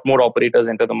a lot more operators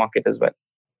enter the market as well.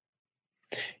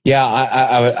 Yeah,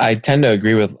 I tend to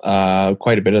agree with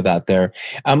quite a bit of that there.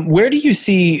 Where do you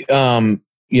see,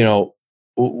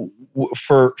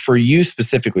 for you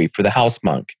specifically, for the House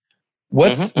Monk,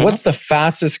 what's the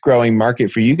fastest growing market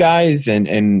for you guys,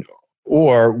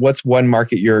 or what's one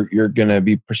market you're going to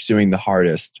be pursuing the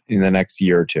hardest in the next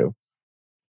year or two?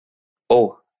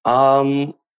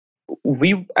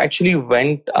 We actually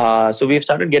went, so we've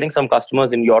started getting some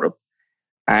customers in Europe,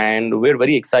 and we're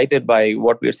very excited by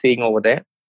what we're seeing over there.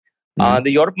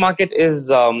 The Europe market is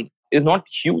not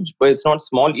huge, but it's not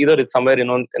small either. It's somewhere,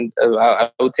 I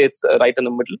would say it's right in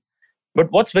the middle. But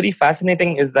what's very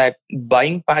fascinating is that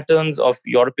buying patterns of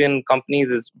European companies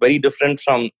is very different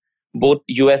from both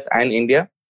US and India,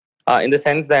 in the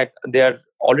sense that they are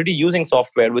already using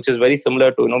software which is very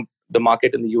similar to the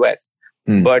market in the US,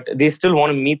 but they still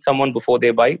want to meet someone before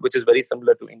they buy, which is very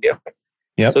similar to India.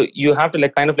 Yep. So you have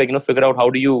to figure out how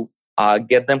do you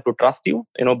get them to trust you,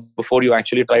 before you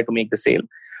actually try to make the sale.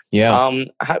 Yeah.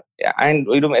 And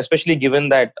especially given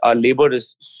that labor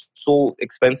is so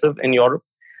expensive in Europe,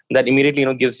 that immediately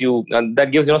gives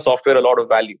software a lot of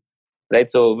value, right?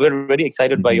 So we're very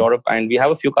excited by Europe, and we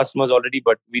have a few customers already,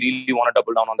 but we really want to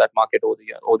double down on that market over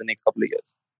the next couple of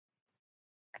years.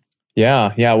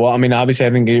 Yeah. Well, I mean, obviously,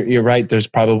 I think you're right. There's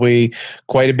probably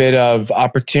quite a bit of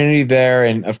opportunity there,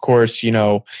 and of course,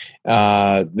 the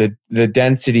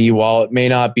density. While it may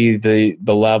not be the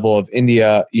level of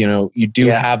India, you do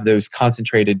have those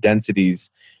concentrated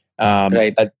densities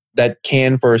right. that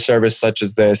can, for a service such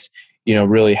as this,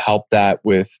 really help that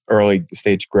with early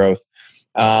stage growth.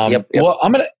 Yep. Well,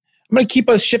 I'm gonna keep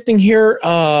us shifting here.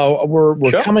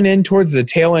 We're coming in towards the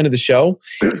tail end of the show,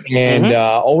 and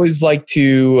always like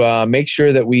to make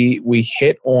sure that we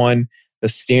hit on the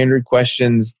standard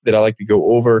questions that I like to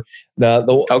go over.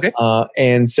 Okay.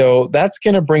 And so that's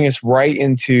going to bring us right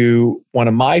into one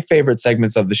of my favorite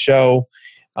segments of the show.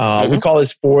 We call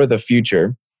this For the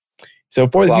Future. So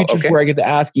For the Future is where I get to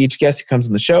ask each guest who comes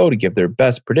on the show to give their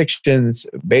best predictions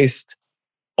based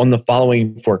on the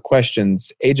following 4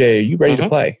 questions. AJ, are you ready to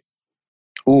play?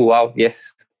 Ooh, wow.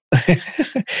 Yes.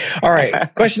 All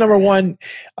right. Question number 1.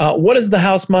 What does the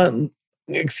house monk,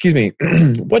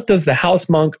 what does the house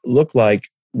monk look like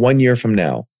 1 year from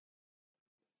now?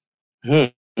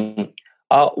 1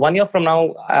 year from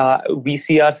now, we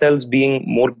see ourselves being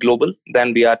more global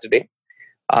than we are today.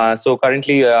 So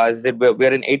currently, as I said,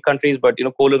 we're in 8 countries, but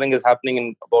co-living is happening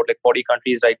in about 40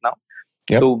 countries right now.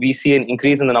 Yep. So we see an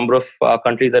increase in the number of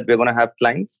countries that we're going to have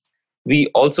clients. We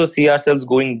also see ourselves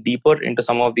going deeper into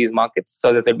some of these markets. So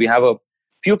as I said, we have a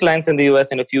few clients in the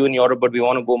US and a few in Europe, but we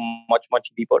want to go much, much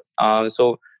deeper.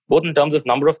 So both in terms of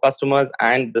number of customers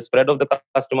and the spread of the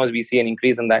customers, we see an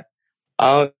increase in that.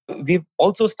 We've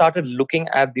also started looking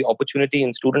at the opportunity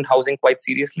in student housing quite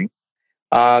seriously.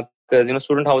 Because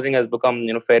student housing has become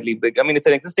fairly big. I mean, it's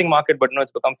an existing market, but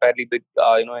it's become fairly big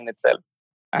in itself.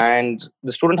 And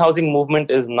the student housing movement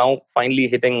is now finally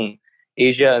hitting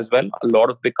Asia as well. A lot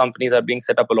of big companies are being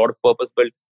set up. A lot of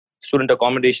purpose-built student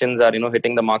accommodations are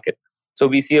hitting the market. So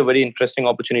we see a very interesting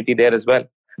opportunity there as well.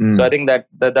 So I think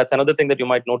that's another thing that you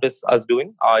might notice us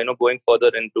doing. Going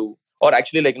further into, or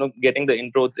actually getting the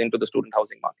inroads into the student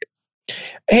housing market.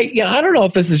 Hey, I don't know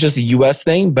if this is just a US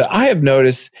thing, but I have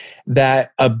noticed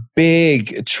that a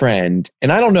big trend,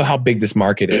 and I don't know how big this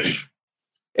market is,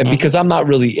 and because I'm not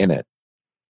really in it.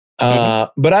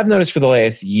 But I've noticed for the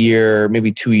last year,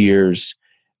 maybe 2 years,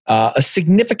 a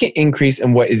significant increase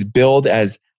in what is billed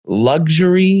as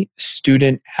luxury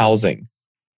student housing.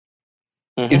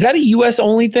 Is that a US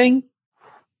only thing?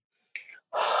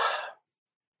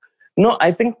 No,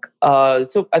 I think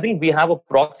so. I think we have a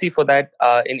proxy for that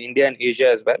in India and Asia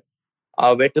as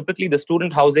well, where typically the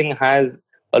student housing has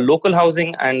a local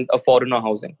housing and a foreigner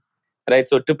housing, right?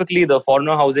 So typically the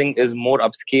foreigner housing is more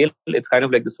upscale. It's kind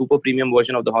of like the super premium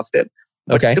version of the hostel.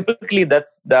 But typically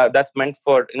that's meant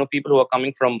for people who are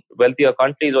coming from wealthier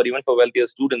countries or even for wealthier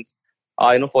students,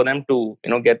 for them to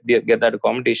get that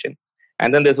accommodation.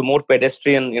 And then there's a more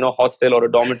pedestrian hostel or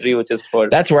a dormitory, which is for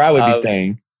that's where I would be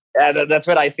staying. Yeah, that's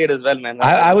where I see it as well, man.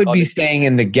 I would be staying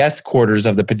in the guest quarters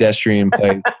of the pedestrian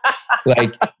place.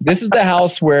 This is the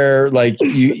house where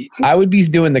I would be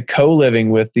doing the co-living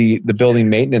with the building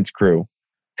maintenance crew.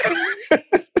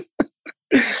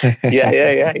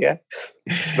 Yeah.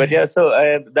 But yeah, so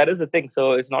that is the thing.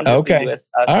 So it's not just the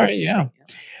US. All right, yeah.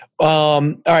 All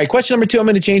right, question number 2. I'm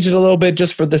going to change it a little bit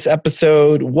just for this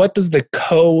episode. What does the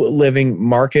co-living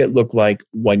market look like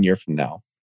 1 year from now?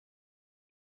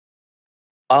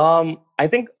 I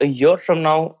think a year from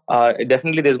now,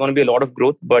 definitely there's going to be a lot of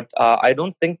growth, but I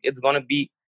don't think it's going to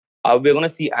be, we're going to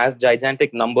see as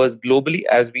gigantic numbers globally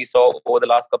as we saw over the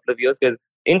last couple of years. Because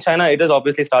in China, it is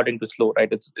obviously starting to slow,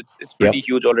 right? It's pretty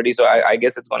huge already. So I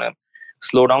guess it's going to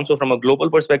slow down. So from a global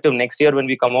perspective, next year when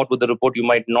we come out with the report, you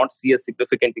might not see a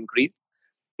significant increase.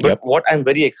 But what I'm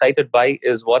very excited by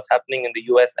is what's happening in the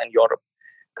US and Europe.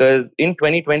 Because in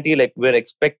 2020, we're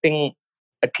expecting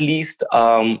at least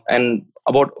and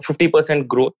about 50%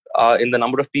 growth in the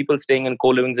number of people staying in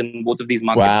co-livings in both of these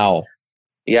markets. Wow.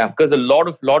 Yeah, because a lot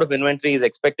of inventory is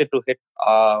expected to hit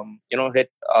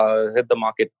the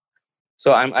market.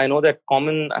 So I know that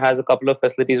Common has a couple of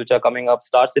facilities which are coming up.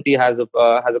 Star City has a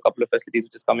couple of facilities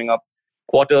which is coming up.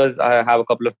 Quarters have a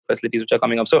couple of facilities which are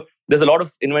coming up. So there's a lot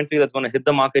of inventory that's going to hit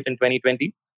the market in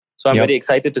 2020. So I'm very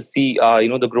excited to see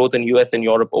the growth in US and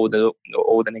Europe over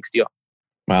the next year.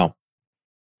 Wow.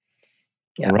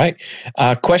 Yeah. All right.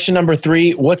 Question number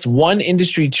 3. What's one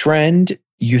industry trend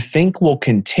you think will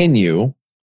continue,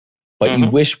 but you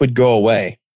wish would go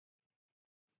away?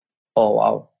 Oh,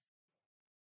 wow.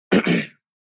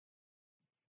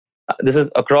 This is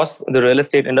across the real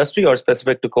estate industry or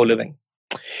specific to co-living?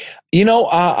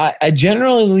 I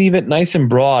generally leave it nice and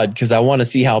broad because I want to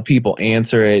see how people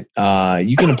answer it.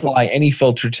 You can apply any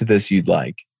filter to this you'd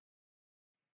like.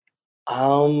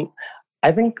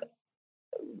 I think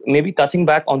maybe touching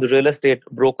back on the real estate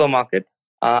broker market,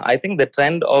 I think the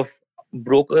trend of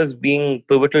brokers being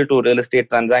pivotal to real estate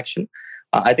transaction,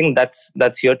 I think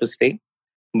that's here to stay.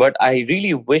 But I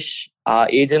really wish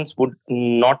agents would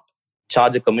not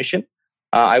charge a commission.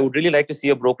 I would really like to see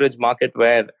a brokerage market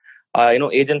where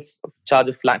agents charge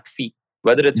a flat fee,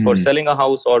 whether it's for selling a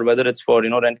house or whether it's for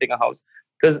renting a house,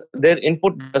 because their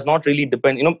input does not really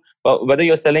depend. Whether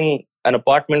you're selling an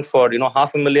apartment for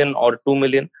 $500,000 or $2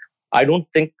 million, I don't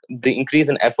think the increase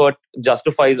in effort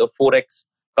justifies a 4x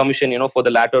commission for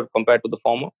the latter compared to the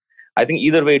former. I think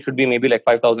either way it should be maybe like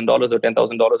 $5,000 or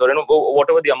 $10,000 or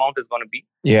whatever the amount is going to be.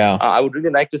 Yeah, I would really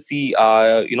like to see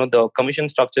the commission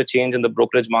structure change in the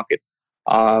brokerage market,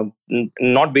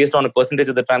 not based on a percentage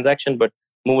of the transaction, but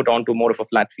move it on to more of a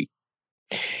flat fee.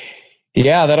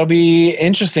 Yeah, that'll be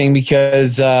interesting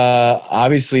because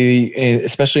obviously,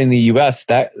 especially in the US,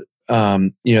 that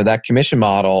that commission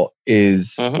model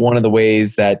is one of the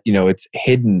ways that it's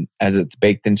hidden as it's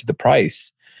baked into the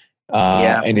price.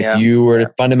 If you were to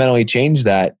fundamentally change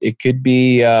that, it could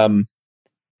be it'll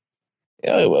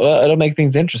make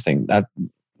things interesting. That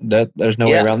there's no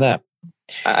way around that.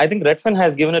 I think Redfin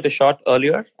has given it a shot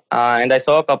earlier, and I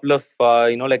saw a couple of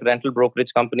rental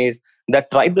brokerage companies that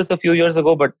tried this a few years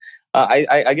ago. But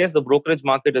I guess the brokerage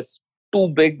market is too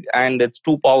big and it's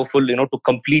too powerful, to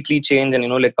completely change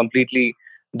and completely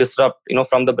disrupt,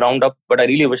 from the ground up. But I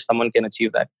really wish someone can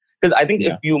achieve that, because I think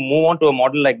if you move on to a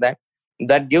model like that,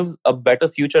 that gives a better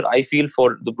future, I feel,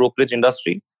 for the brokerage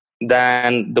industry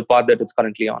than the path that it's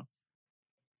currently on.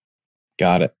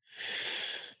 Got it.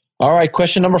 All right.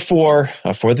 Question number 4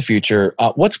 for the future.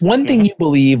 What's one thing you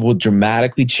believe will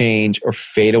dramatically change or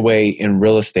fade away in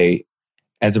real estate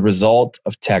as a result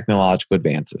of technological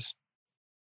advances?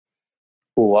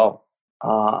 Oh,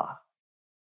 wow.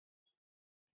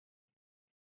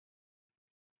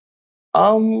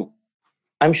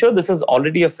 I'm sure this is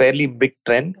already a fairly big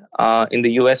trend in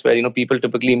the US, where people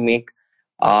typically make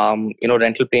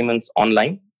rental payments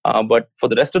online. But for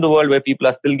the rest of the world, where people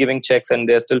are still giving checks and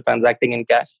they're still transacting in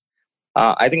cash,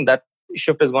 I think that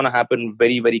shift is going to happen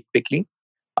very, very quickly.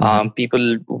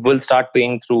 People will start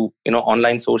paying through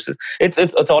online sources. It's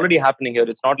already happening here.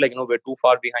 It's not like we're too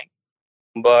far behind,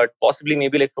 but possibly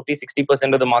maybe like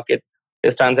 50-60% of the market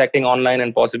is transacting online,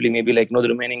 and possibly maybe the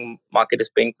remaining market is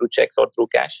paying through checks or through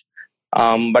cash.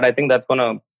 But I think that's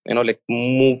gonna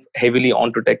move heavily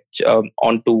onto tech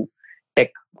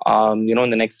in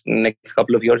the next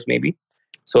couple of years maybe.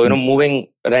 So moving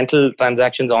rental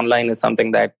transactions online is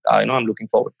something that I'm looking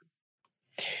forward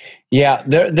to. Yeah,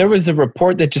 there was a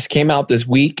report that just came out this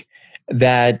week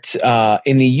that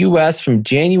in the US from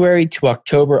January to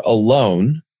October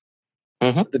alone,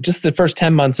 so just the first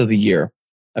 10 months of the year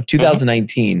of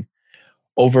 2019,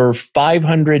 over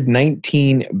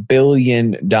 $519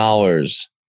 billion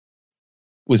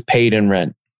was paid in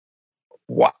rent.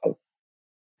 Wow.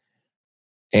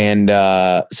 And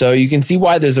so you can see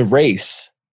why there's a race.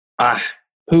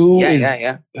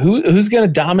 Who's going to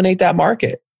dominate that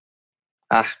market?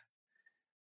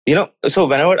 So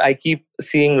whenever I keep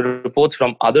seeing reports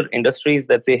from other industries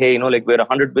that say, hey, we're a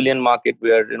 100 billion market,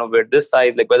 we're this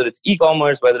size, whether it's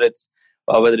e-commerce, whether it's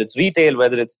retail,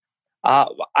 whether it's,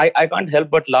 I can't help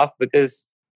but laugh, because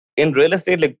in real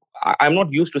estate, I'm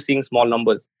not used to seeing small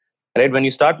numbers, right? When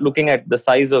you start looking at the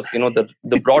size of,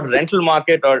 the broad rental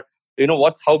market, or,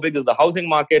 how big is the housing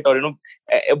market, or,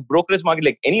 a brokerage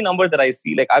market, any number that I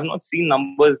see, I've not seen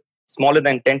numbers smaller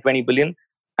than 10, 20 billion.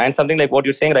 And something like what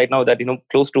you're saying right now, that,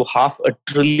 close to $500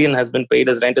 billion has been paid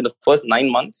as rent in the first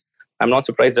 9 months. I'm not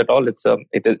surprised at all. It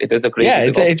is a crazy. Yeah,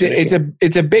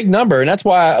 it's a big number, and that's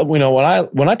why when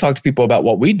I talk to people about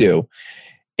what we do,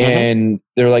 and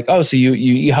they're like, "Oh, so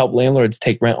you help landlords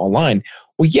take rent online?"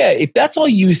 Well, yeah. If that's all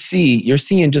you see, you're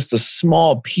seeing just a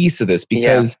small piece of this,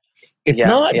 because it's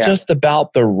not just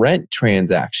about the rent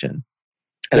transaction.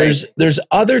 There's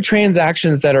other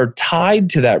transactions that are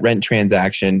tied to that rent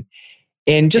transaction,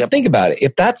 and just think about it.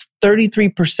 If that's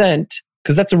 33%,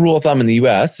 because that's a rule of thumb in the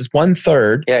U.S., it's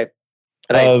 1/3. Yeah.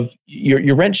 Of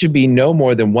your rent should be no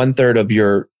more than 1/3 of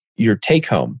your take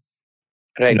home.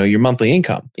 Right. your monthly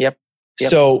income. Yep.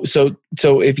 So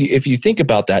if you think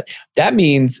about that, that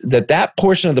means that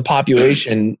portion of the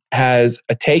population has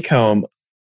a take home,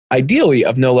 ideally,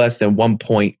 of no less than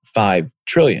 1.5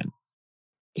 trillion.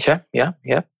 Sure. Yeah.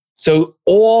 So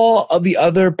all of the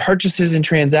other purchases and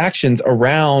transactions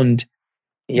around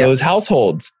those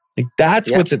households, like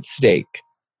that's what's at stake.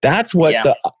 That's what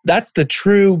that's the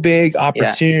true big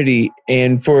opportunity.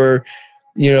 And for,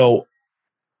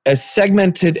 as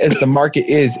segmented as the market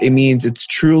is, it means it's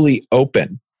truly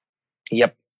open.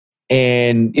 Yep.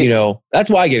 And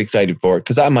that's why I get excited for it,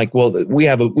 because I'm like, well, we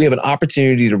have an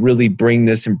opportunity to really bring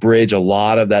this and bridge a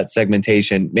lot of that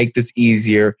segmentation, make this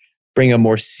easier, bring a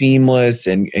more seamless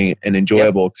and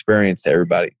enjoyable experience to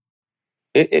everybody.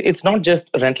 It's not just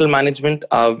rental management.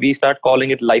 We start calling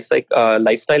it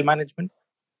lifestyle management.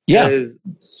 Yeah. Because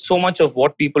so much of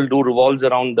what people do revolves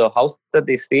around the house that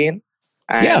they stay in.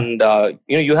 And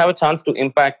you have a chance to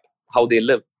impact how they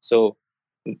live. So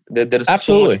there is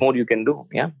so much more you can do.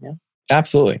 Yeah.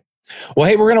 Absolutely. Well,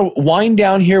 hey, we're going to wind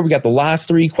down here. We got the last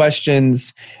 3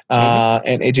 questions.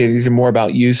 And AJ, these are more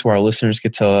about you, so our listeners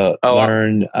get to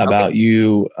learn about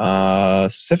you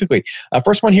specifically.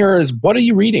 First one here is, what are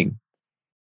you reading?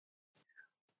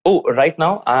 Oh, right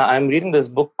now I'm reading this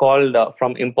book called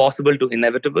From Impossible to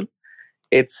Inevitable.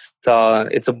 It's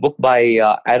a book by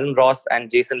Aaron Ross and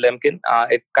Jason Lemkin.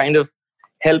 It kind of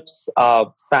helps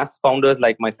SaaS founders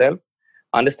like myself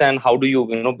understand how do you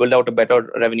build out a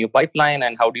better revenue pipeline,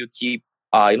 and how do you keep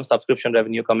subscription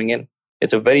revenue coming in.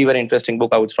 It's a very, very interesting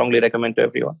book. I would strongly recommend to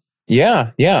everyone.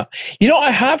 Yeah.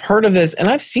 I have heard of this and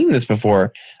I've seen this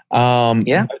before. I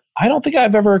don't think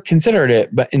I've ever considered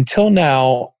it, but until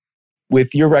now,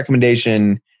 with your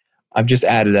recommendation, I've just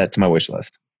added that to my wish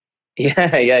list.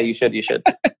 Yeah, you should.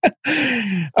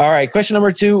 All right. Question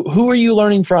number 2. Who are you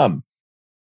learning from?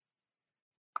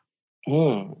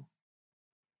 A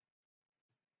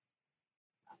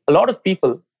lot of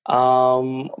people.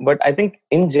 But I think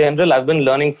in general, I've been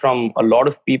learning from a lot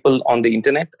of people on the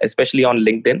internet, especially on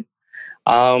LinkedIn.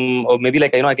 Or maybe I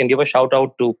can give a shout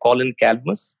out to Colin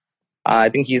Kalmus. I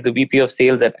think he's the VP of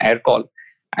sales at Aircall.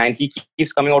 And he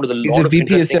keeps coming out with a lot of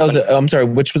VP of sales. I'm sorry,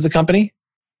 which was the company?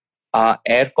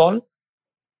 Aircall.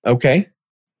 Okay.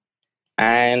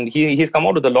 And he's come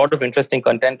out with a lot of interesting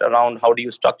content around how do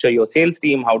you structure your sales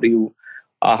team, how do you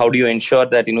ensure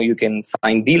that you can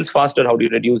sign deals faster, how do you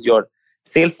reduce your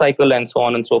sales cycle, and so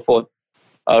on and so forth.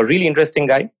 A really interesting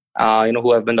guy,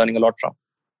 who I've been learning a lot from.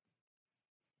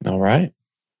 All right.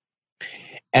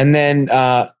 And then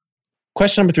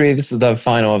question number 3, this is the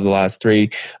final of the last 3.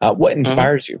 What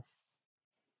inspires you?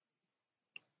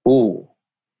 Ooh.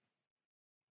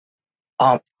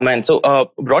 Man. So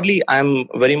broadly, I'm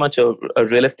very much a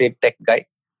real estate tech guy.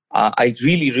 I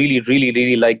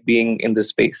really like being in this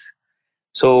space.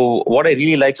 So what I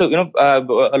really like, a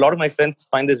lot of my friends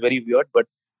find this very weird, but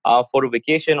for a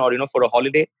vacation or for a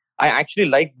holiday, I actually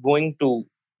like going to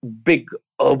big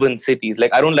urban cities.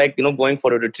 Like I don't like going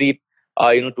for a retreat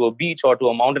to a beach or to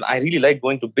a mountain. I really like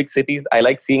going to big cities. I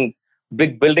like seeing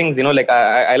big buildings.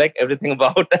 I like everything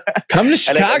about. Come to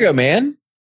Chicago, man.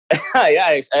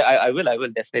 Yeah, I will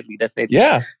definitely.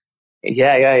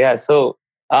 Yeah. So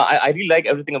I really like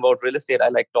everything about real estate. I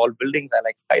like tall buildings. I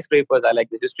like skyscrapers. I like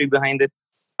the history behind it.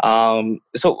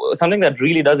 So something that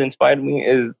really does inspire me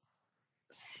is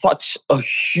such a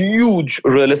huge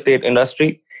real estate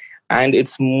industry, and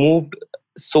it's moved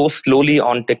so slowly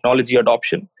on technology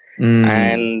adoption.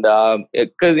 And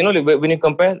because when you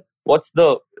compare what's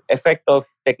the effect of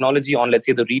technology on, let's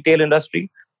say, the retail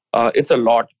industry, it's a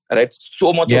lot, right?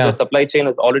 So much of the supply chain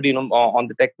is already on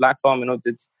the tech platform.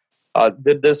 It's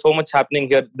there's so much happening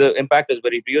here. The impact is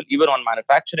very real. Even on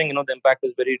manufacturing, the impact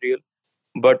is very real.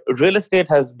 But real estate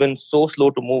has been so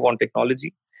slow to move on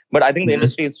technology. But I think the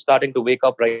industry is starting to wake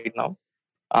up right now.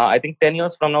 I think 10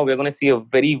 years from now, we're going to see a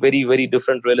very, very, very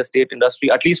different real estate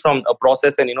industry, at least from a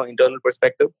process and internal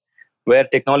perspective, where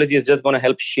technology is just going to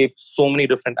help shape so many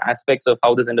different aspects of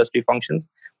how this industry functions.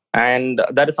 And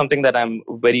that is something that I'm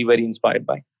very, very inspired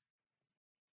by.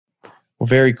 Well,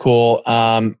 very cool.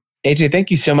 AJ, thank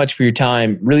you so much for your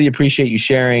time. Really appreciate you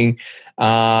sharing,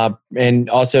 and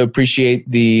also appreciate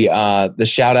the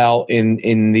shout out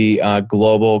in the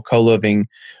global co-living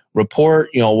report.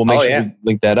 We'll make sure we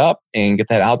link that up and get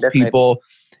that out to people.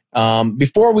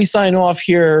 Before we sign off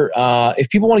here, if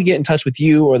people want to get in touch with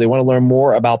you or they want to learn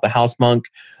more about the Housemonk,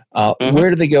 where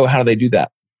do they go? How do they do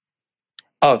that?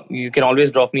 Oh, you can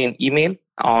always drop me an email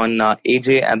on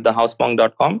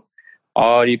aj@thehousemonk.com.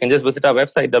 Or you can just visit our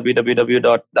website,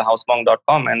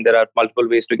 www.thehousemonk.com, and there are multiple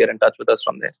ways to get in touch with us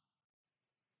from there.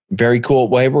 Very cool.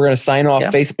 Well, hey, we're going to sign off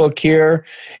Facebook here,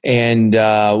 and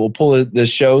we'll pull the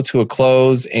show to a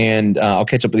close, and I'll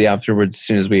catch up with you afterwards as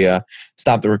soon as we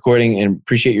stop the recording, and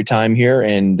appreciate your time here.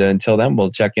 And until then,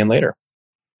 we'll check in later.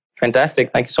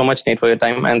 Fantastic. Thank you so much, Nate, for your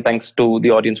time, and thanks to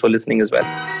the audience for listening as well.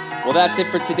 Well, that's it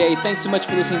for today. Thanks so much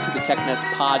for listening to the TechNest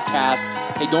podcast.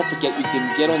 Hey, don't forget you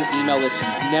can get on the email list so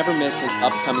you never miss an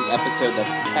upcoming episode.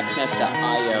 That's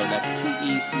technest.io. That's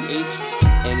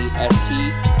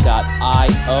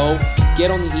TECHNEST.io.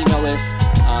 Get on the email list.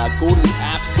 Go to the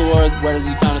App Store, whether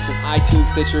you found us on iTunes,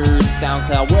 Stitcher,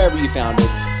 SoundCloud, wherever you found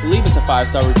us. Leave us a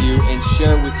 5-star review and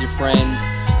share it with your friends.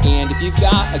 And if you've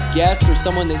got a guest or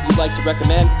someone that you'd like to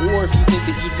recommend, or if you think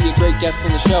that you'd be a great guest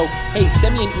on the show, hey,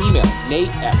 send me an email,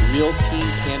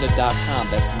 nate@realteampanda.com.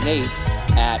 That's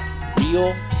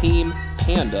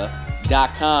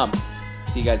nate@realteampanda.com.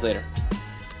 See you guys later.